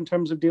banned in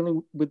terms of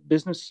dealing with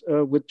business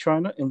with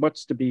China, and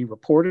what's to be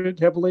reported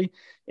heavily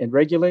and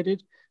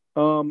regulated.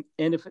 And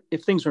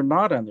if things are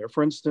not on there,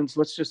 for instance,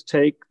 let's just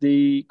take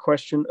the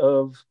question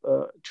of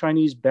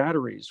Chinese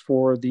batteries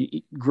for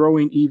the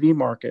growing EV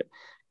market.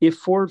 If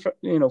Ford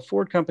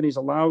companies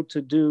allowed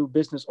to do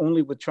business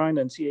only with China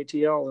and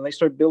CATL, and they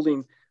start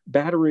building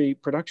battery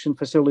production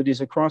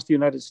facilities across the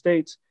United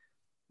States,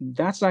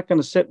 that's not going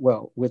to sit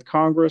well with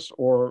Congress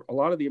or a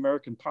lot of the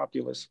American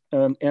populace.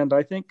 And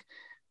I think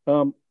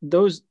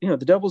those, the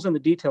devil's in the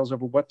details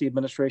over what the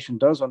administration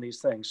does on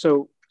these things.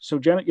 So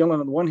Janet Yellen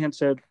on the one hand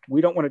said,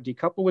 we don't want to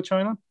decouple with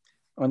China.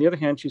 On the other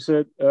hand, she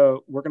said,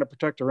 we're going to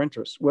protect our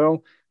interests.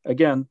 Well,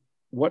 again,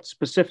 what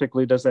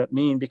specifically does that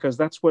mean? Because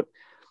that's what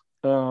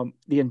the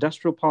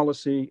industrial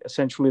policy,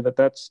 essentially,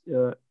 that's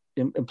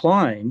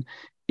implying,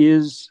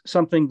 is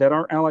something that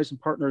our allies and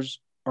partners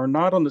are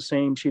not on the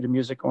same sheet of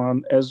music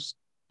on as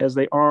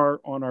they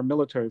are on our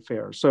military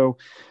affairs. So,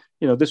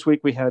 this week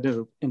we had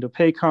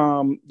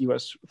Indo-PACOM,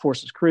 U.S.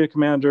 Forces Korea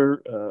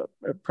Commander,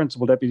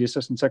 Principal Deputy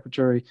Assistant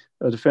Secretary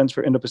of Defense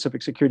for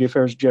Indo-Pacific Security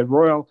Affairs, Jed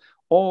Royal,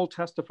 all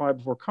testified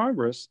before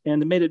Congress,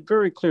 and they made it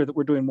very clear that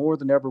we're doing more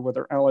than ever with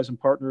our allies and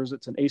partners.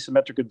 It's an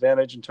asymmetric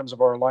advantage in terms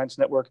of our alliance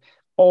network.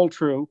 All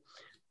true.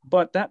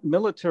 But that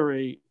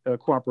military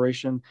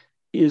cooperation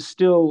is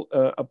still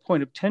a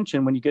point of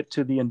tension when you get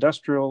to the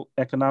industrial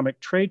economic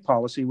trade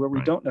policy, where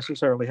we don't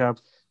necessarily have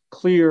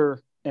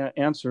clear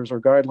answers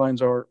or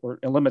guidelines or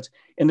limits.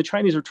 And the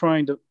Chinese are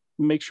trying to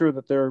make sure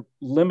that they're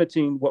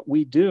limiting what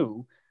we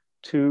do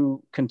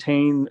to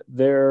contain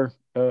their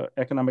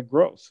economic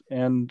growth.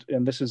 And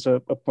this is a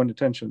point of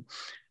tension.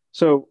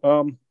 So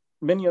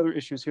many other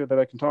issues here that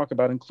I can talk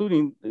about,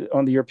 including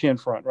on the European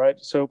front, right?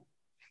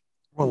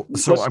 Well,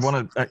 so I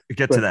want to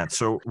get to that.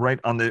 So, right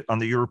on the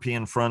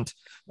European front,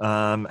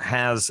 and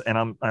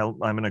I'm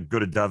going to go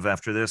to Dove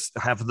after this.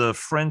 Have the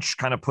French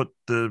kind of put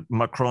the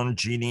Macron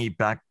genie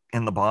back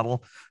in the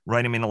bottle,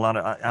 right? I mean, a lot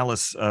of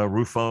Alice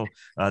Ruffo,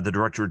 the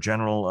Director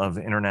General of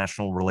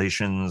International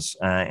Relations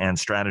and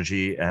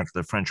Strategy at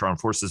the French Armed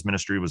Forces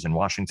Ministry, was in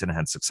Washington,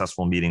 had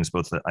successful meetings,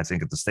 both I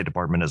think at the State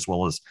Department as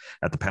well as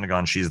at the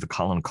Pentagon. She's the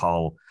Colin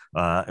Kahl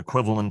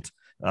equivalent.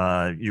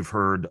 You've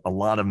heard a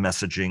lot of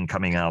messaging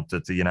coming out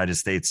that the United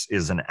States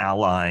is an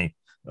ally.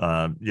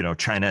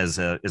 China is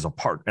a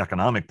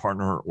economic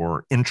partner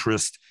or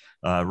interest,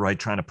 right?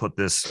 Trying to put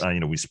this,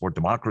 we support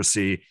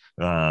democracy,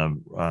 right?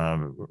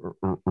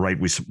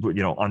 We,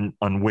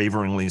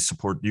 unwaveringly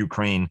support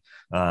Ukraine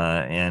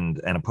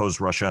and oppose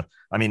Russia.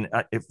 I mean,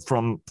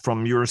 from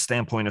your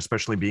standpoint,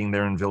 especially being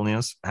there in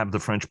Vilnius, have the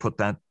French put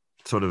that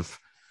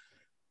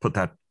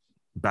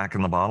back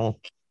in the bottle?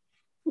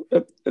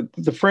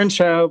 The French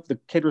have, the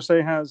Quai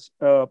d'Orsay has,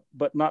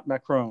 but not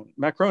Macron.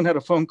 Macron had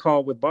a phone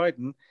call with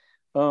Biden,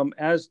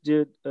 as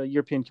did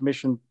European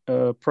Commission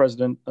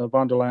President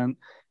von der Leyen.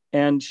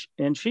 And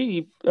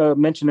she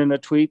mentioned in a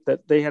tweet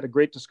that they had a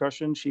great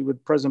discussion, she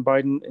with President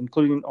Biden,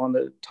 including on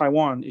the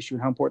Taiwan issue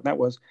and how important that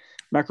was.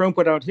 Macron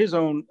put out his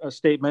own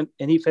statement,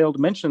 and he failed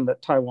to mention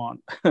that Taiwan.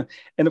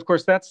 And of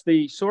course, that's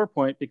the sore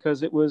point,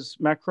 because it was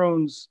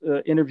Macron's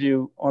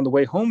interview on the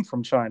way home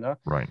from China,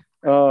 right,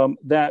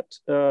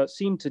 that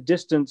seemed to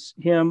distance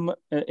him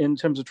in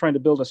terms of trying to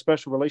build a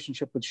special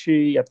relationship with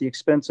Xi at the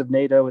expense of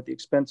NATO, at the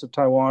expense of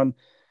Taiwan.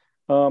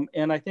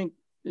 And I think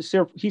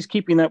he's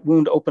keeping that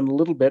wound open a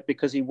little bit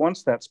because he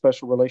wants that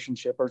special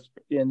relationship,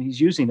 and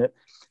he's using it.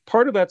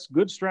 Part of that's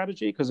good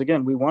strategy because,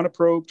 again, we want to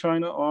probe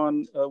China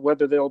on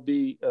whether they'll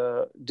be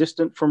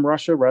distant from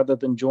Russia rather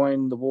than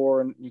join the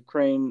war in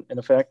Ukraine, in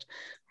effect.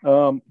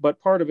 But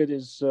part of it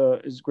is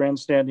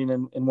grandstanding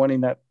and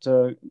wanting that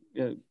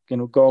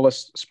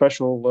Gaullist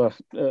special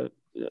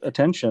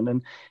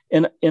attention.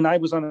 And I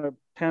was on a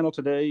panel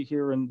today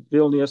here in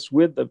Vilnius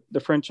with the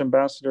French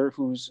ambassador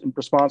who's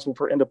responsible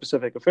for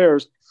Indo-Pacific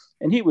affairs,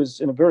 and he was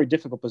in a very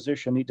difficult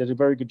position. He did a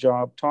very good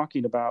job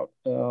talking about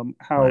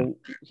how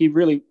he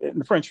really, and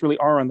the French really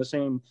are on the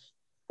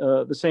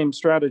same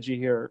strategy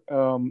here,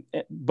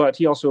 but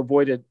he also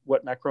avoided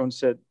what Macron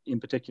said in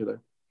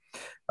particular.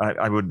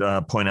 I would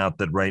point out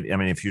that, right, I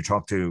mean, if you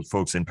talk to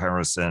folks in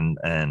Paris and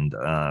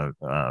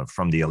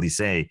from the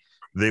Élysée,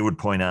 they would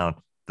point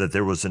out that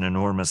there was an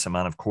enormous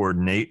amount of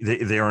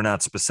coordination. They are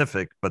not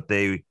specific, but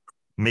they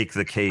make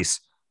the case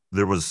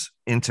there was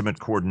intimate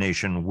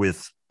coordination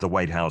with the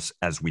White House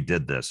as we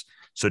did this.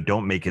 So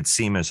don't make it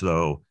seem as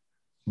though,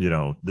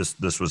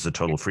 this was a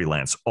total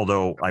freelance.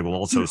 Although I will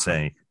also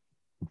say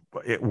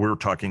we're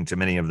talking to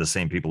many of the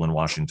same people in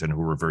Washington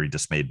who were very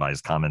dismayed by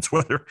his comments,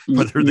 whether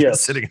they're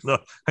sitting in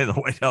the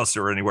White House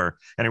or anywhere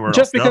else.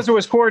 Just because it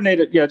was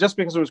coordinated,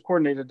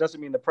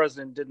 doesn't mean the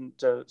president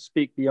didn't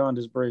speak beyond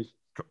his brief.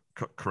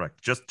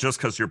 Correct. Just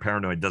because you're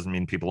paranoid doesn't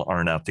mean people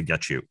aren't out to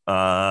get you.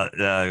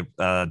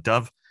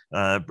 Dov,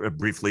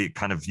 briefly,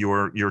 kind of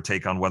your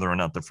take on whether or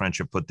not the French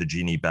have put the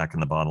genie back in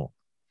the bottle.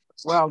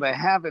 Well, they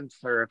haven't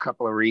for a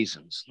couple of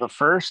reasons. The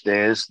first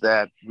is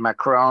that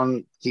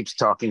Macron keeps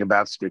talking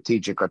about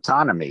strategic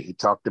autonomy. He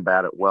talked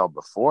about it well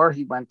before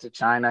he went to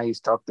China.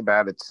 He's talked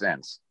about it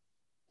since.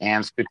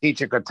 And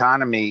strategic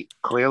autonomy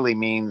clearly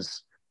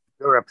means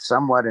Europe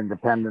somewhat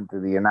independent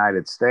of the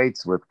United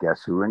States, with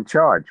guess who in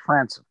charge?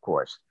 France, of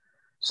course.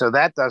 So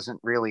that doesn't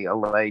really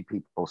allay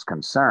people's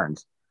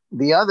concerns.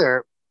 The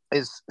other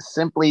is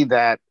simply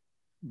that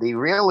the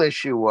real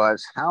issue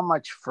was how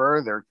much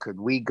further could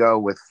we go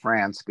with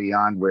France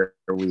beyond where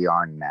we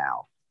are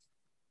now?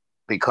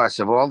 Because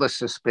of all the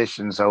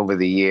suspicions over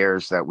the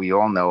years that we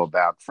all know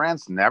about,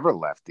 France never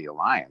left the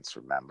alliance,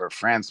 remember?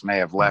 France may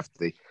have left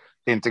the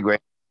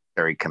integrated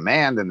military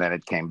command, and then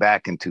it came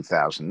back in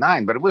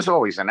 2009, but it was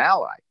always an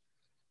ally.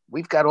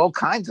 We've got all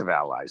kinds of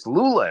allies.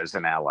 Lula is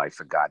an ally,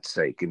 for God's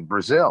sake, in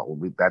Brazil.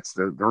 That's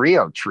the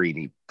Rio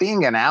Treaty.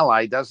 Being an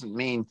ally doesn't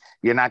mean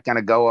you're not going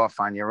to go off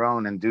on your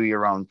own and do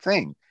your own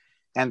thing.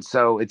 And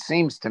so it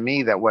seems to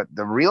me that what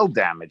the real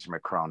damage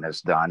Macron has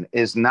done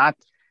is not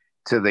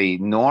to the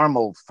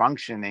normal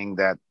functioning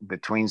that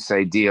between,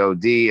 say,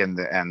 DOD and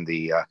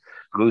the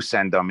Rue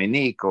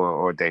Saint-Dominique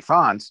or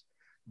Défense,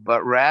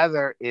 but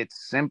rather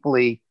it's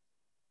simply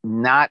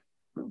not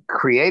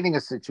creating a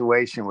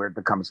situation where it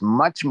becomes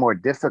much more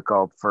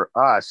difficult for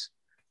us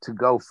to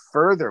go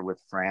further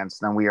with France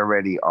than we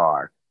already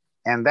are.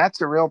 And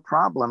that's a real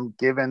problem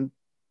given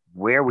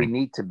where we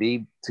need to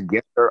be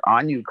together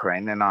on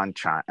Ukraine and on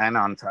China and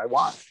on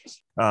Taiwan.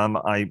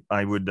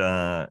 I would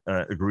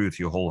agree with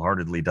you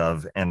wholeheartedly,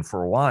 Dov. And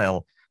for a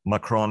while,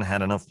 Macron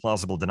had enough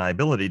plausible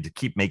deniability to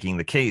keep making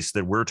the case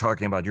that we're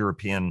talking about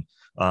European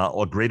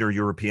or greater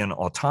European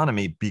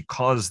autonomy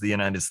because the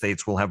United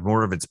States will have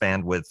more of its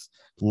bandwidth.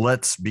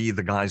 Let's be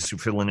the guys who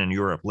fill in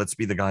Europe. Let's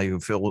be the guy who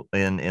fill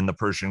in the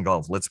Persian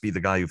Gulf. Let's be the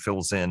guy who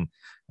fills in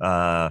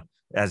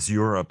as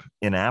Europe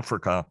in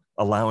Africa,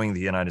 allowing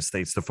the United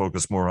States to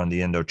focus more on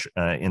the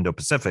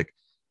Indo-Pacific.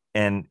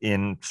 And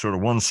in sort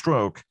of one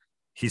stroke,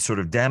 he sort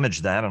of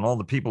damaged that. And all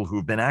the people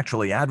who've been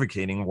actually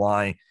advocating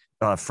why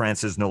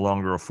France is no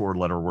longer a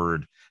four-letter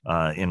word,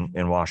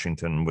 in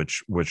Washington,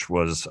 which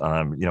was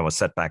a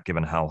setback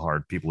given how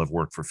hard people have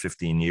worked for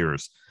 15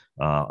 years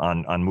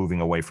on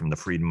moving away from the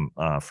Freedom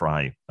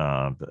Fry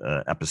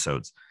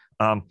episodes.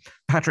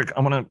 Patrick,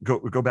 I want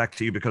to go back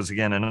to you because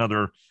again,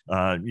 another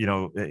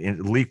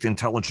leaked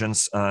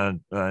intelligence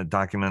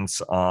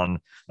documents on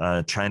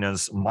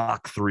China's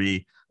Mach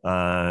 3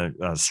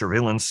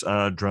 surveillance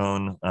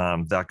drone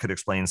that could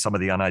explain some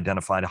of the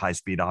unidentified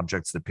high-speed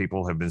objects that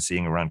people have been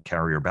seeing around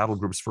carrier battle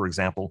groups, for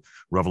example.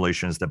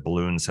 Revelations that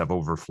balloons have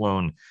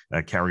overflown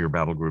carrier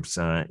battle groups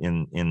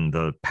in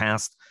the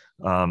past.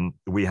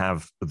 We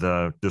have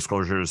the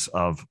disclosures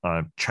of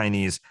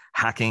Chinese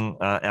hacking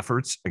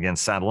efforts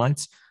against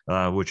satellites,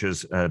 which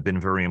has been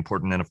very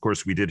important. And of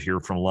course, we did hear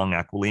from Lung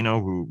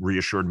Aquilino, who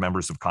reassured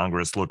members of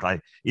Congress, look,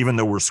 even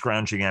though we're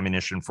scrounging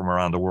ammunition from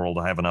around the world,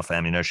 I have enough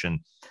ammunition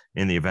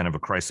in the event of a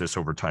crisis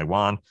over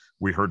Taiwan.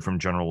 We heard from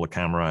General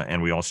LaCamera,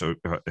 and we also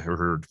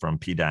heard from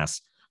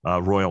PDAS.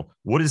 Royal,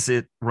 what is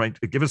it, right?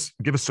 Give us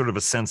sort of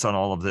a sense on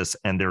all of this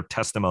and their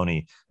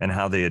testimony and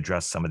how they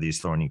address some of these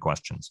thorny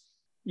questions.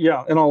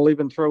 Yeah, and I'll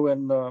even throw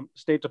in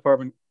State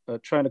Department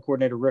China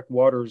Coordinator Rick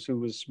Waters, who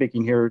was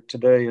speaking here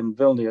today in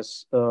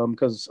Vilnius,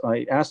 because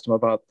I asked him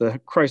about the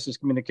crisis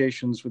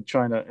communications with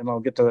China, and I'll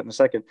get to that in a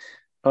second.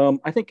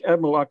 I think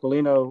Admiral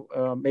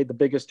Aquilino made the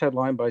biggest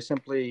headline by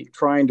simply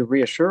trying to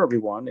reassure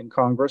everyone in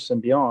Congress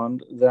and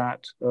beyond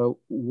that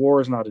war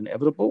is not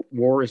inevitable,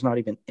 war is not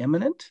even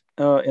imminent,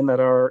 and that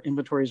our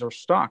inventories are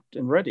stocked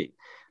and ready.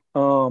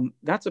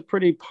 That's a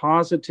pretty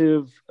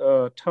positive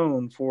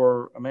tone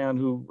for a man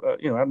who,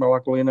 Admiral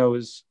Aquilino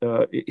is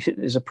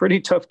a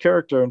pretty tough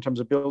character in terms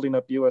of building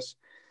up U.S.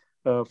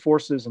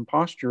 Forces and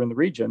posture in the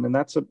region, and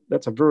that's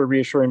a very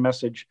reassuring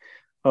message.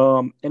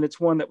 And it's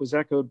one that was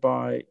echoed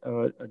by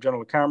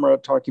General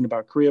LaCamera talking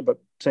about Korea,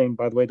 but saying,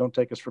 by the way, don't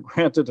take us for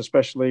granted,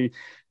 especially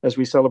as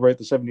we celebrate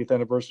the 70th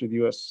anniversary of the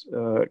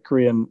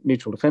U.S.-Korean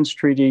Mutual Defense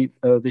Treaty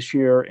this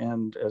year,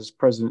 and as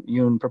President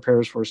Yoon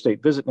prepares for a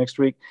state visit next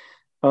week.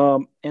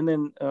 And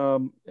then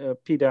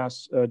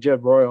PDAS,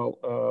 Jed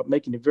Royal,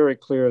 making it very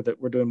clear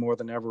that we're doing more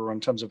than ever in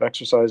terms of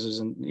exercises,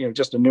 and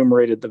just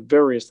enumerated the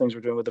various things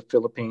we're doing with the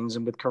Philippines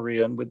and with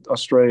Korea and with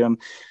Australia and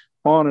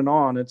on and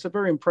on. It's a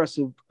very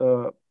impressive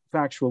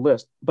factual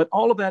list, but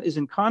all of that is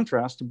in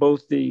contrast to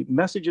both the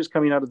messages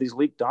coming out of these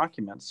leaked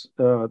documents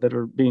that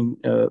are being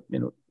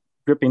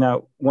dripping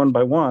out one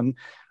by one.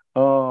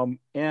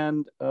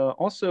 And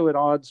also at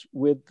odds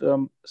with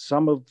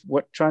some of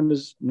what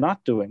China's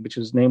not doing, which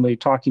is namely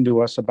talking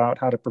to us about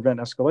how to prevent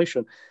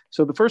escalation.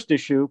 So the first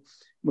issue,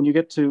 when you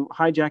get to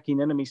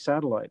hijacking enemy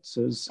satellites,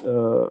 is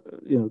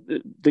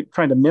they're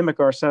trying to mimic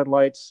our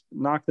satellites,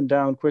 knock them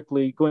down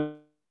quickly, going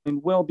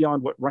well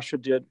beyond what Russia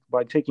did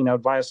by taking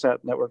out Viasat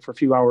network for a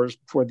few hours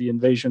before the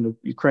invasion of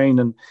Ukraine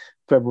in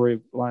February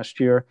of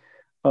last year.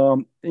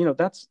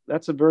 That's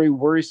a very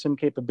worrisome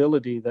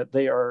capability that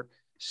they are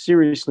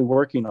seriously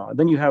working on.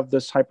 Then you have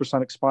this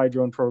hypersonic spy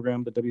drone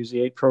program, the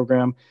WZ-8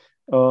 program.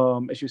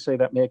 As you say,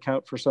 that may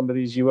account for some of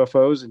these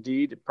UFOs.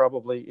 Indeed, it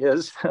probably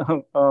is.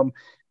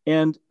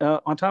 And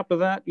on top of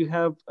that, you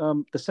have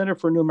the Center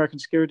for New American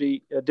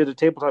Security did a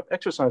tabletop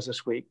exercise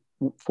this week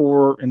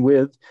for and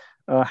with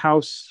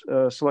House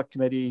Select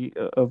Committee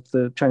of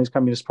the Chinese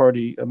Communist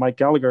Party, Mike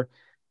Gallagher,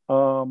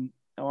 on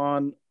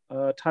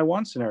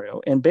Taiwan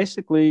scenario. And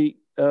basically,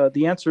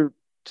 the answer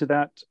to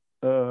that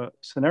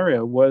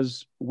scenario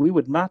was we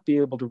would not be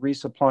able to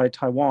resupply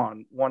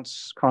Taiwan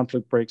once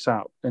conflict breaks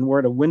out. And we're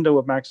at a window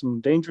of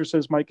maximum danger,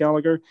 says Mike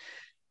Gallagher.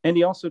 And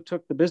he also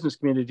took the business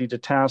community to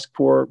task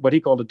for what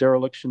he called a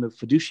dereliction of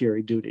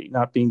fiduciary duty,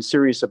 not being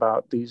serious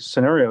about these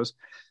scenarios.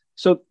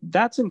 So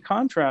that's in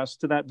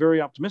contrast to that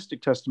very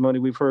optimistic testimony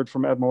we've heard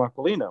from Admiral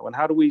Aquilino. And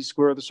how do we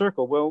square the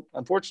circle? Well,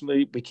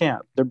 unfortunately, we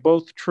can't. They're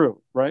both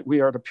true, right? We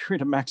are at a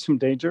period of maximum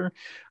danger,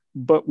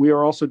 but we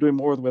are also doing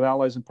more with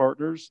allies and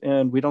partners.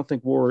 And we don't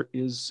think war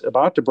is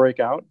about to break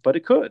out, but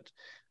it could.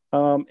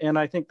 And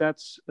I think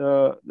that's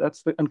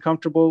the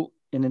uncomfortable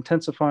and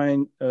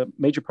intensifying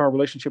major power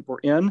relationship we're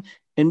in.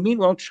 And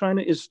meanwhile,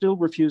 China is still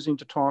refusing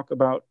to talk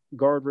about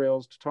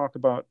guardrails, to talk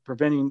about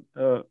preventing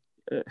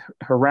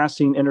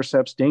harassing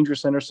intercepts,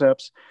 dangerous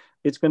intercepts.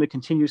 It's going to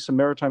continue some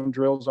maritime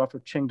drills off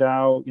of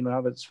Qingdao,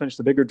 now that it's finished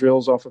the bigger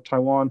drills off of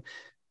Taiwan.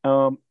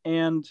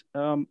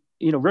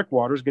 Rick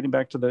Waters, getting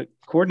back to the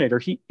coordinator,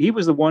 he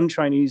was the one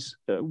Chinese,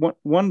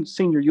 one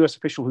senior U.S.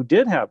 official who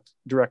did have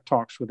direct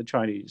talks with the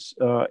Chinese,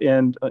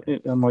 and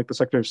unlike the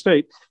Secretary of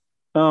State.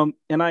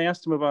 And I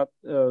asked him about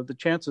the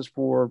chances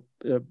for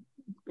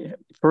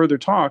further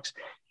talks.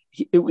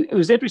 It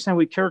was interesting how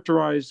he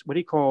characterized what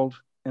he called,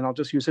 and I'll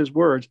just use his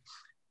words,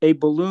 a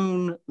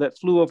balloon that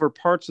flew over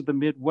parts of the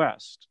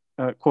Midwest,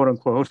 quote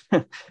unquote,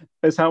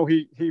 is how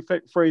he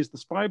phrased the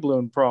spy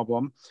balloon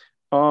problem.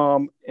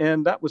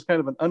 And that was kind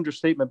of an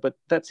understatement, but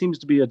that seems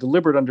to be a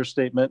deliberate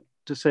understatement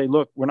to say,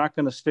 look, we're not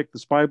going to stick the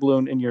spy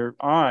balloon in your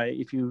eye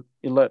if you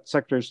let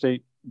Secretary of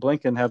State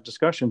Blinken have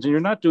discussions. And you're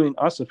not doing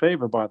us a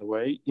favor, by the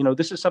way.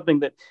 This is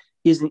something that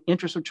is in the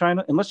interest of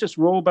China. And let's just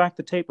roll back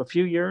the tape a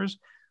few years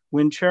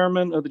when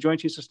chairman of the Joint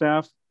Chiefs of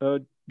Staff,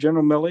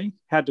 General Milley,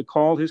 had to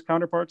call his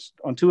counterparts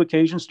on 2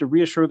 occasions to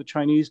reassure the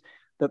Chinese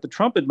that the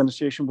Trump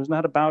administration was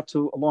not about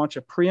to launch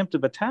a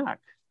preemptive attack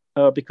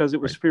because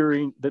it was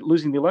fearing that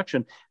losing the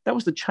election. That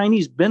was the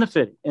Chinese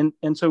benefit.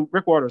 And so,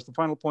 Rick Waters, the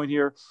final point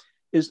here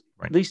is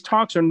these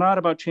talks are not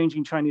about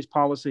changing Chinese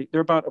policy.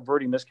 They're about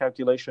averting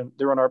miscalculation.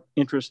 They're in our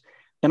interest.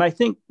 And I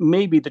think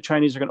maybe the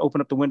Chinese are going to open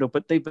up the window,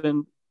 but they've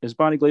been, as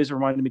Bonnie Glaser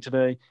reminded me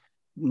today,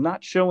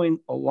 not showing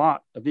a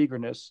lot of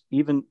eagerness,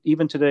 even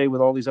today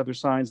with all these other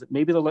signs that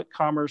maybe they'll let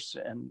commerce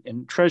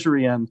and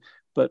Treasury in.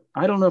 But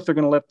I don't know if they're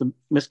going to let the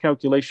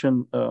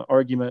miscalculation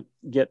argument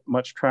get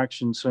much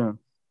traction soon.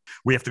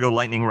 We have to go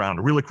lightning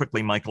round really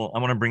quickly, Michael. I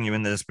want to bring you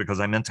in this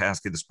because I meant to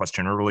ask you this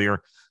question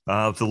earlier.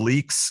 The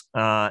leaks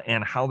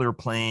and how they're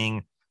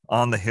playing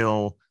on the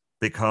Hill,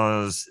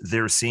 because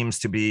there seems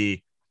to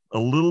be a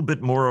little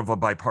bit more of a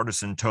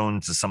bipartisan tone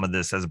to some of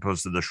this as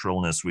opposed to the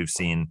shrillness we've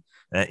seen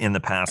in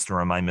the past,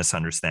 or am I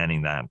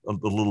misunderstanding that? A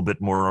little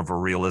bit more of a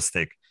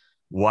realistic,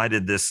 why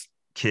did this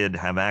kid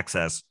have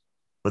access?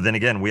 But then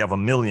again, we have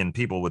 1 million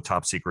people with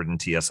top secret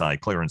and TSI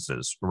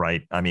clearances,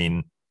 right? I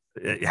mean,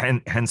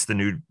 hence the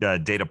new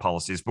data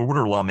policies. But what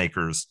are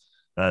lawmakers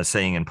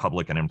saying in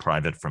public and in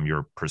private from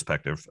your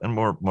perspective, and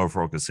more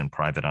focus in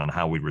private on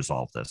how we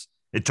resolve this?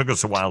 It took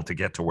us a while to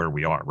get to where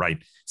we are,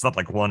 right? It's not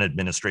like one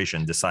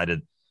administration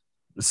decided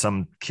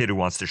some kid who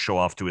wants to show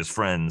off to his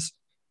friends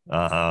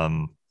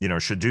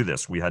should do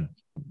this. We had,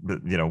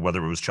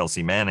 whether it was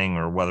Chelsea Manning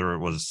or whether it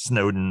was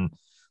Snowden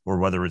or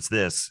whether it's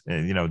this,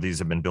 these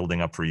have been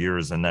building up for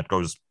years, and it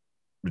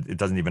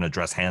doesn't even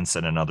address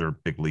Hansen and other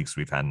big leaks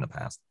we've had in the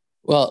past.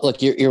 Well,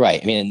 look, you're right.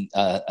 I mean,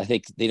 I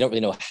think they don't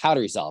really know how to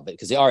resolve it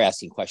because they are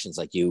asking questions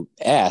like you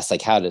asked,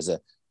 like how does a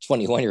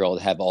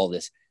 21-year-old have all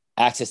this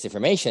access to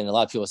information? And a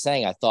lot of people are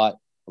saying, I thought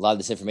a lot of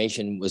this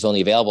information was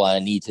only available on a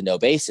need-to-know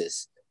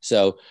basis.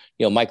 So,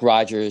 Mike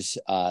Rogers,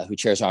 who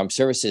chairs Armed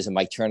Services, and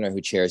Mike Turner, who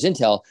chairs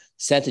Intel,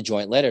 sent a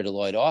joint letter to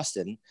Lloyd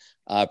Austin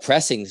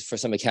pressing for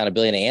some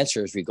accountability and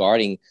answers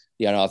regarding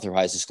the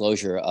unauthorized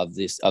disclosure of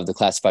the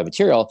classified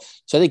material.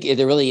 So I think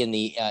they're really in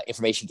the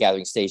information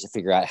gathering stage to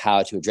figure out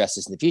how to address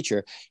this in the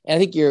future. And I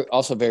think you're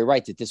also very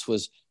right that this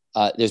was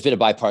there's been a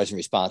bipartisan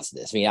response to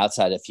this. I mean,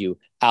 outside a few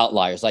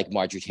outliers like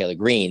Marjorie Taylor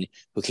Greene,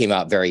 who came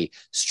out very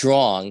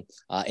strong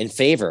in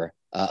favor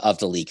of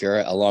the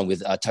leaker, along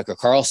with Tucker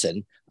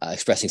Carlson,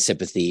 expressing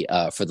sympathy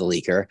for the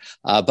leaker.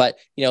 But,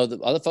 the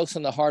other folks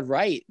on the hard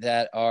right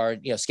that are,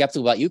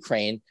 skeptical about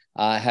Ukraine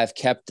have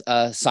kept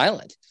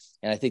silent.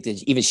 And I think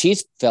that even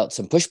she's felt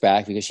some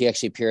pushback because she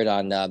actually appeared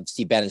on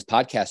Steve Bannon's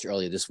podcast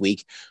earlier this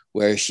week,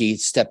 where she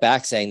stepped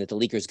back saying that the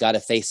leaker's got to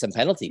face some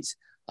penalties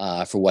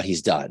for what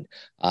he's done.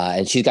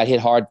 And she got hit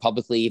hard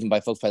publicly, even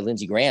by folks like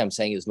Lindsey Graham,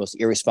 saying it was the most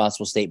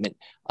irresponsible statement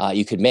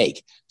you could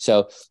make.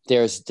 So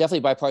there's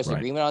definitely bipartisan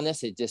agreement on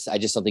this. I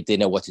just don't think they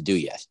know what to do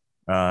yet.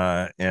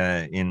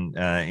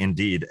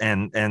 Indeed.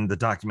 And the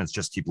documents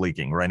just keep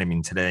leaking, right? I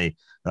mean, today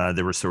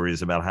there were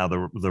stories about how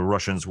the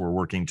Russians were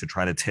working to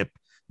try to tip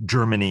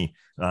Germany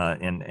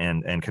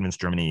and convince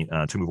Germany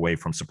to move away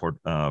from support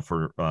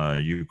for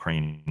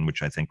Ukraine,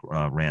 which I think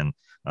ran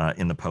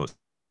in the Post.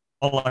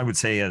 All I would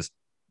say is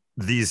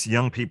these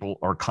young people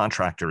are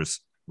contractors,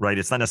 right?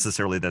 It's not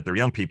necessarily that they're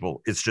young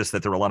people. It's just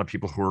that there are a lot of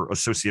people who are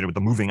associated with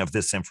the moving of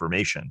this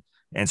information.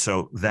 And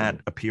so that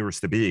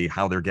appears to be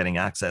how they're getting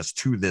access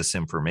to this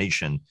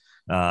information.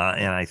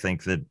 And I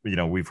think that,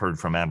 we've heard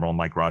from Admiral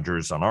Mike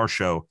Rogers on our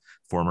show,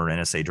 former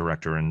NSA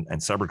director and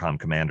Cybercom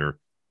commander,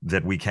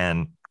 that we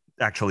can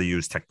actually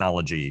use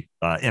technology.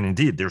 And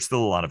indeed, there's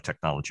still a lot of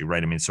technology,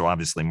 right? I mean, so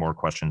obviously more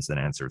questions than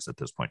answers at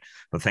this point.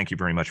 But thank you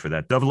very much for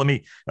that. Dov, let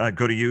me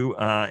go to you.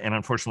 And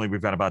unfortunately,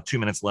 we've got about 2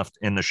 minutes left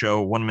in the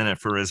show. 1 minute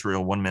for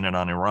Israel, 1 minute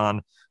on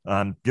Iran.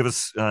 Give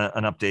us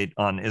an update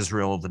on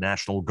Israel, the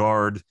National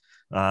Guard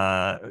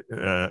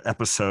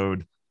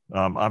episode.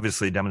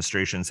 Obviously,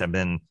 demonstrations have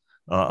been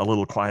a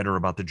little quieter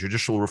about the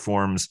judicial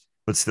reforms,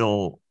 but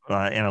still,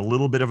 and a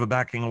little bit of a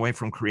backing away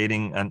from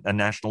creating a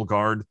National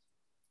Guard.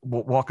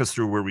 Walk us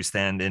through where we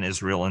stand in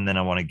Israel, and then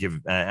I want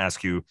to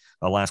ask you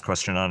a last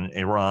question on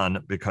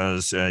Iran,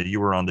 because you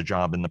were on the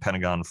job in the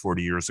Pentagon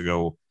 40 years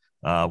ago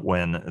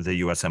when the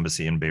U.S.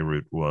 Embassy in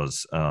Beirut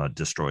was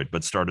destroyed.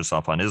 But start us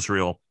off on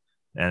Israel,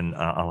 and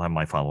I'll have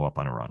my follow-up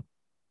on Iran.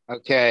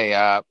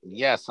 Okay.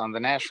 Yes, on the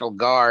National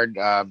Guard,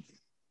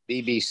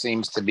 Bibi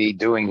seems to be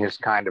doing his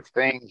kind of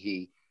thing.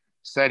 He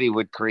said he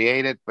would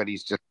create it, but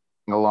he's just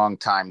a long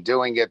time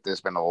doing it.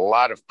 There's been a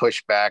lot of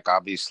pushback,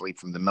 obviously,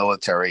 from the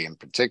military in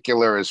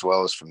particular, as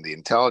well as from the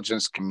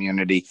intelligence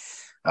community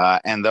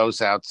and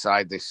those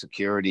outside the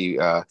security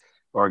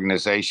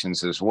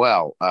organizations as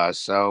well.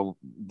 So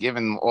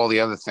given all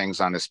the other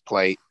things on his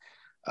plate,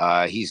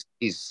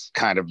 he's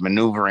kind of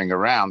maneuvering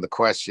around. The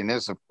question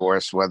is, of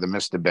course, whether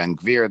Mr.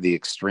 Ben-Gvir, the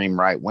extreme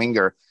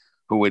right-winger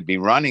who would be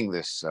running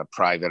this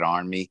private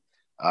army,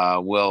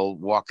 will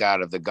walk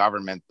out of the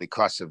government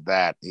because of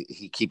that.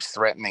 He keeps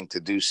threatening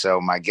to do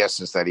so. My guess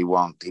is that he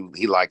won't.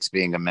 He likes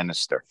being a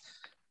minister.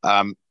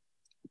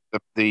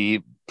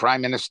 The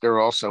prime minister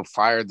also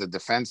fired the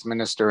defense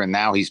minister, and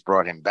now he's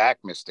brought him back,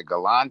 Mr.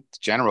 Gallant,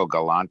 General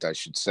Gallant, I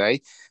should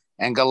say.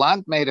 And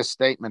Gallant made a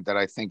statement that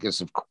I think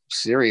is of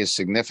serious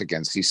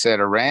significance. He said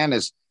Iran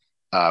is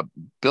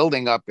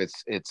building up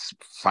its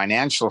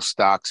financial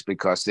stocks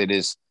because it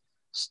is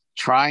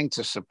trying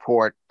to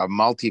support a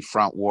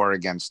multi-front war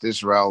against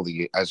Israel.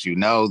 As you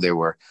know, there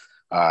were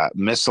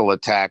missile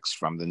attacks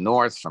from the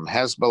north, from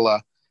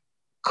Hezbollah,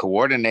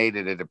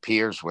 coordinated, it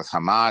appears, with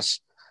Hamas.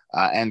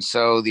 And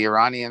so the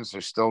Iranians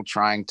are still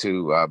trying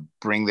to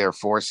bring their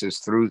forces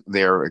through,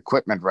 their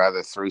equipment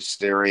rather, through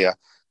Syria,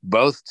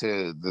 both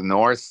to the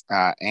north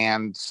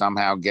and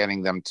somehow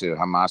getting them to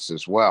Hamas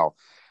as well.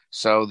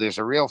 So there's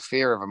a real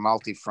fear of a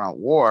multi-front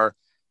war,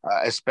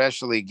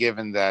 especially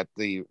given that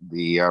the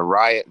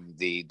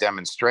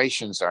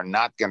demonstrations are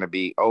not going to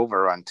be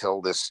over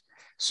until this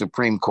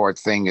Supreme Court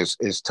thing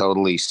is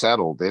totally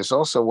settled. There's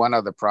also one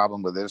other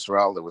problem with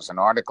Israel. There was an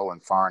article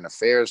in Foreign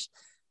Affairs,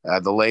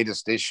 the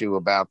latest issue,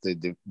 about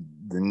the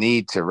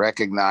need to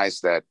recognize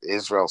that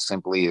Israel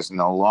simply is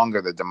no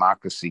longer the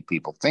democracy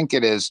people think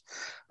it is.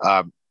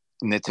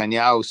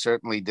 Netanyahu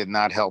certainly did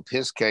not help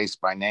his case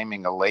by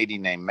naming a lady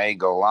named May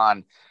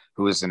Golan,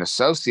 who is an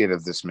associate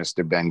of this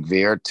Mr.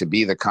 Ben-Gvir, to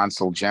be the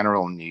consul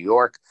general in New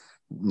York.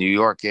 New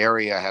York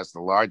area has the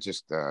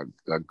largest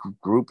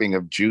grouping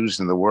of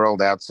Jews in the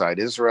world outside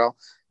Israel.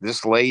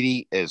 This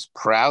lady is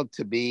proud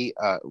to be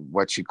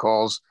what she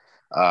calls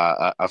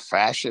a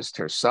fascist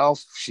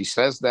herself. She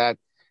says that.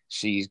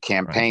 She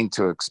campaigned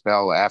to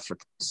expel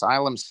African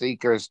asylum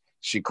seekers.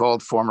 She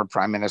called former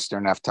Prime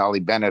Minister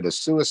Naftali Bennett a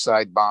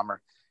suicide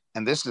bomber.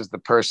 And this is the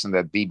person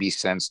that Bibi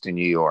sends to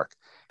New York.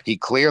 He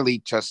clearly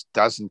just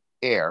doesn't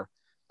care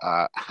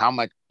how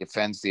much he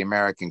offends the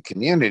American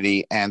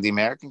community, and the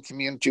American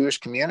Jewish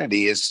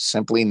community is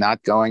simply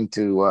not going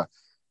to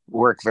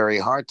work very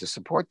hard to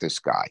support this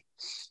guy.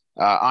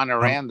 On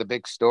Iran, the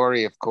big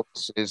story, of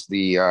course, is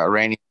the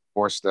Iranian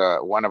forced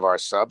one of our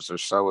subs, or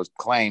so it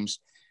claims,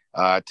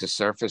 to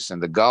surface in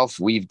the Gulf.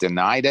 We've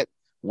denied it.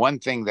 One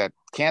thing that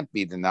can't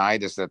be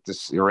denied is that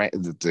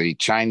the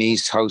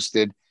Chinese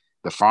hosted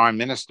the foreign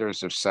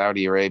ministers of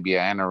Saudi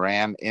Arabia and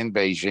Iran in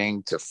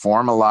Beijing to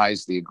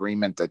formalize the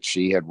agreement that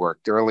Xi had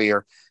worked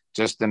earlier.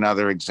 Just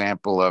another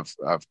example of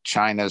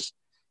China's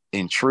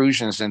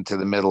intrusions into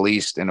the Middle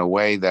East in a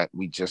way that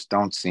we just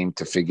don't seem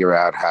to figure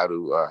out how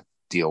to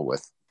deal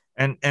with.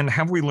 And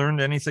have we learned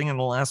anything in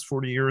the last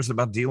 40 years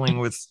about dealing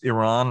with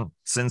Iran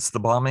since the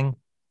bombing,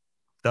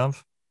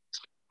 Dov?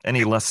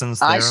 Any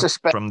lessons there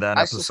from that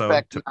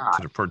episode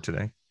for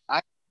today?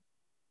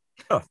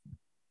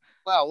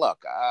 Well,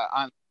 look,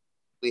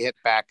 we hit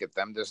back at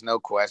them. There's no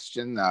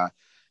question.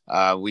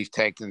 We've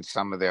taken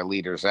some of their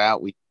leaders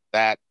out. We did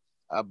that.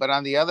 But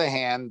on the other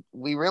hand,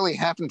 we really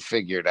haven't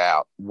figured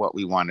out what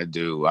we want to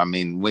do. I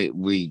mean,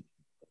 we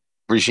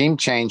regime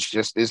change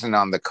just isn't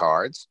on the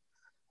cards.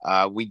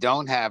 We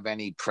don't have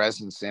any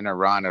presence in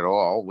Iran at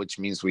all, which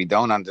means we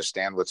don't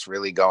understand what's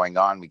really going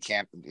on.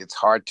 It's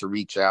hard to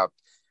reach out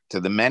to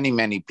the many,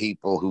 many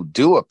people who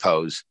do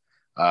oppose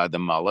the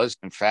mullahs.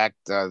 In fact,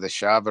 the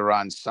Shah of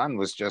Iran's son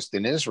was just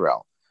in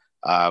Israel,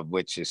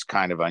 which is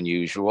kind of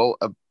unusual,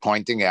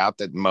 pointing out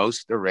that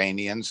most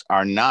Iranians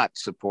are not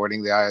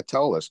supporting the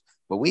Ayatollahs.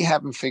 But we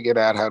haven't figured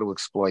out how to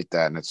exploit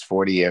that, and it's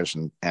 40 years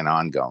and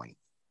ongoing.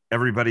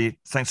 Everybody,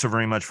 thanks so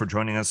very much for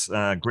joining us.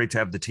 Great to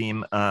have the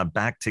team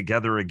back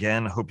together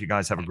again. Hope you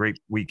guys have a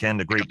great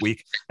weekend, a great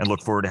week, and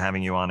look forward to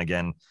having you on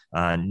again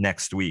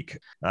next week.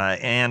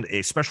 And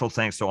a special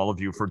thanks to all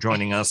of you for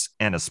joining us,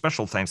 and a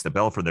special thanks to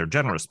Bell for their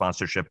generous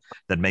sponsorship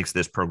that makes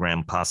this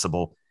program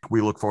possible.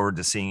 We look forward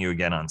to seeing you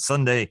again on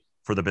Sunday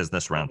for the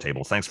Business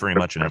Roundtable. Thanks very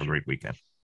much, and have a great weekend.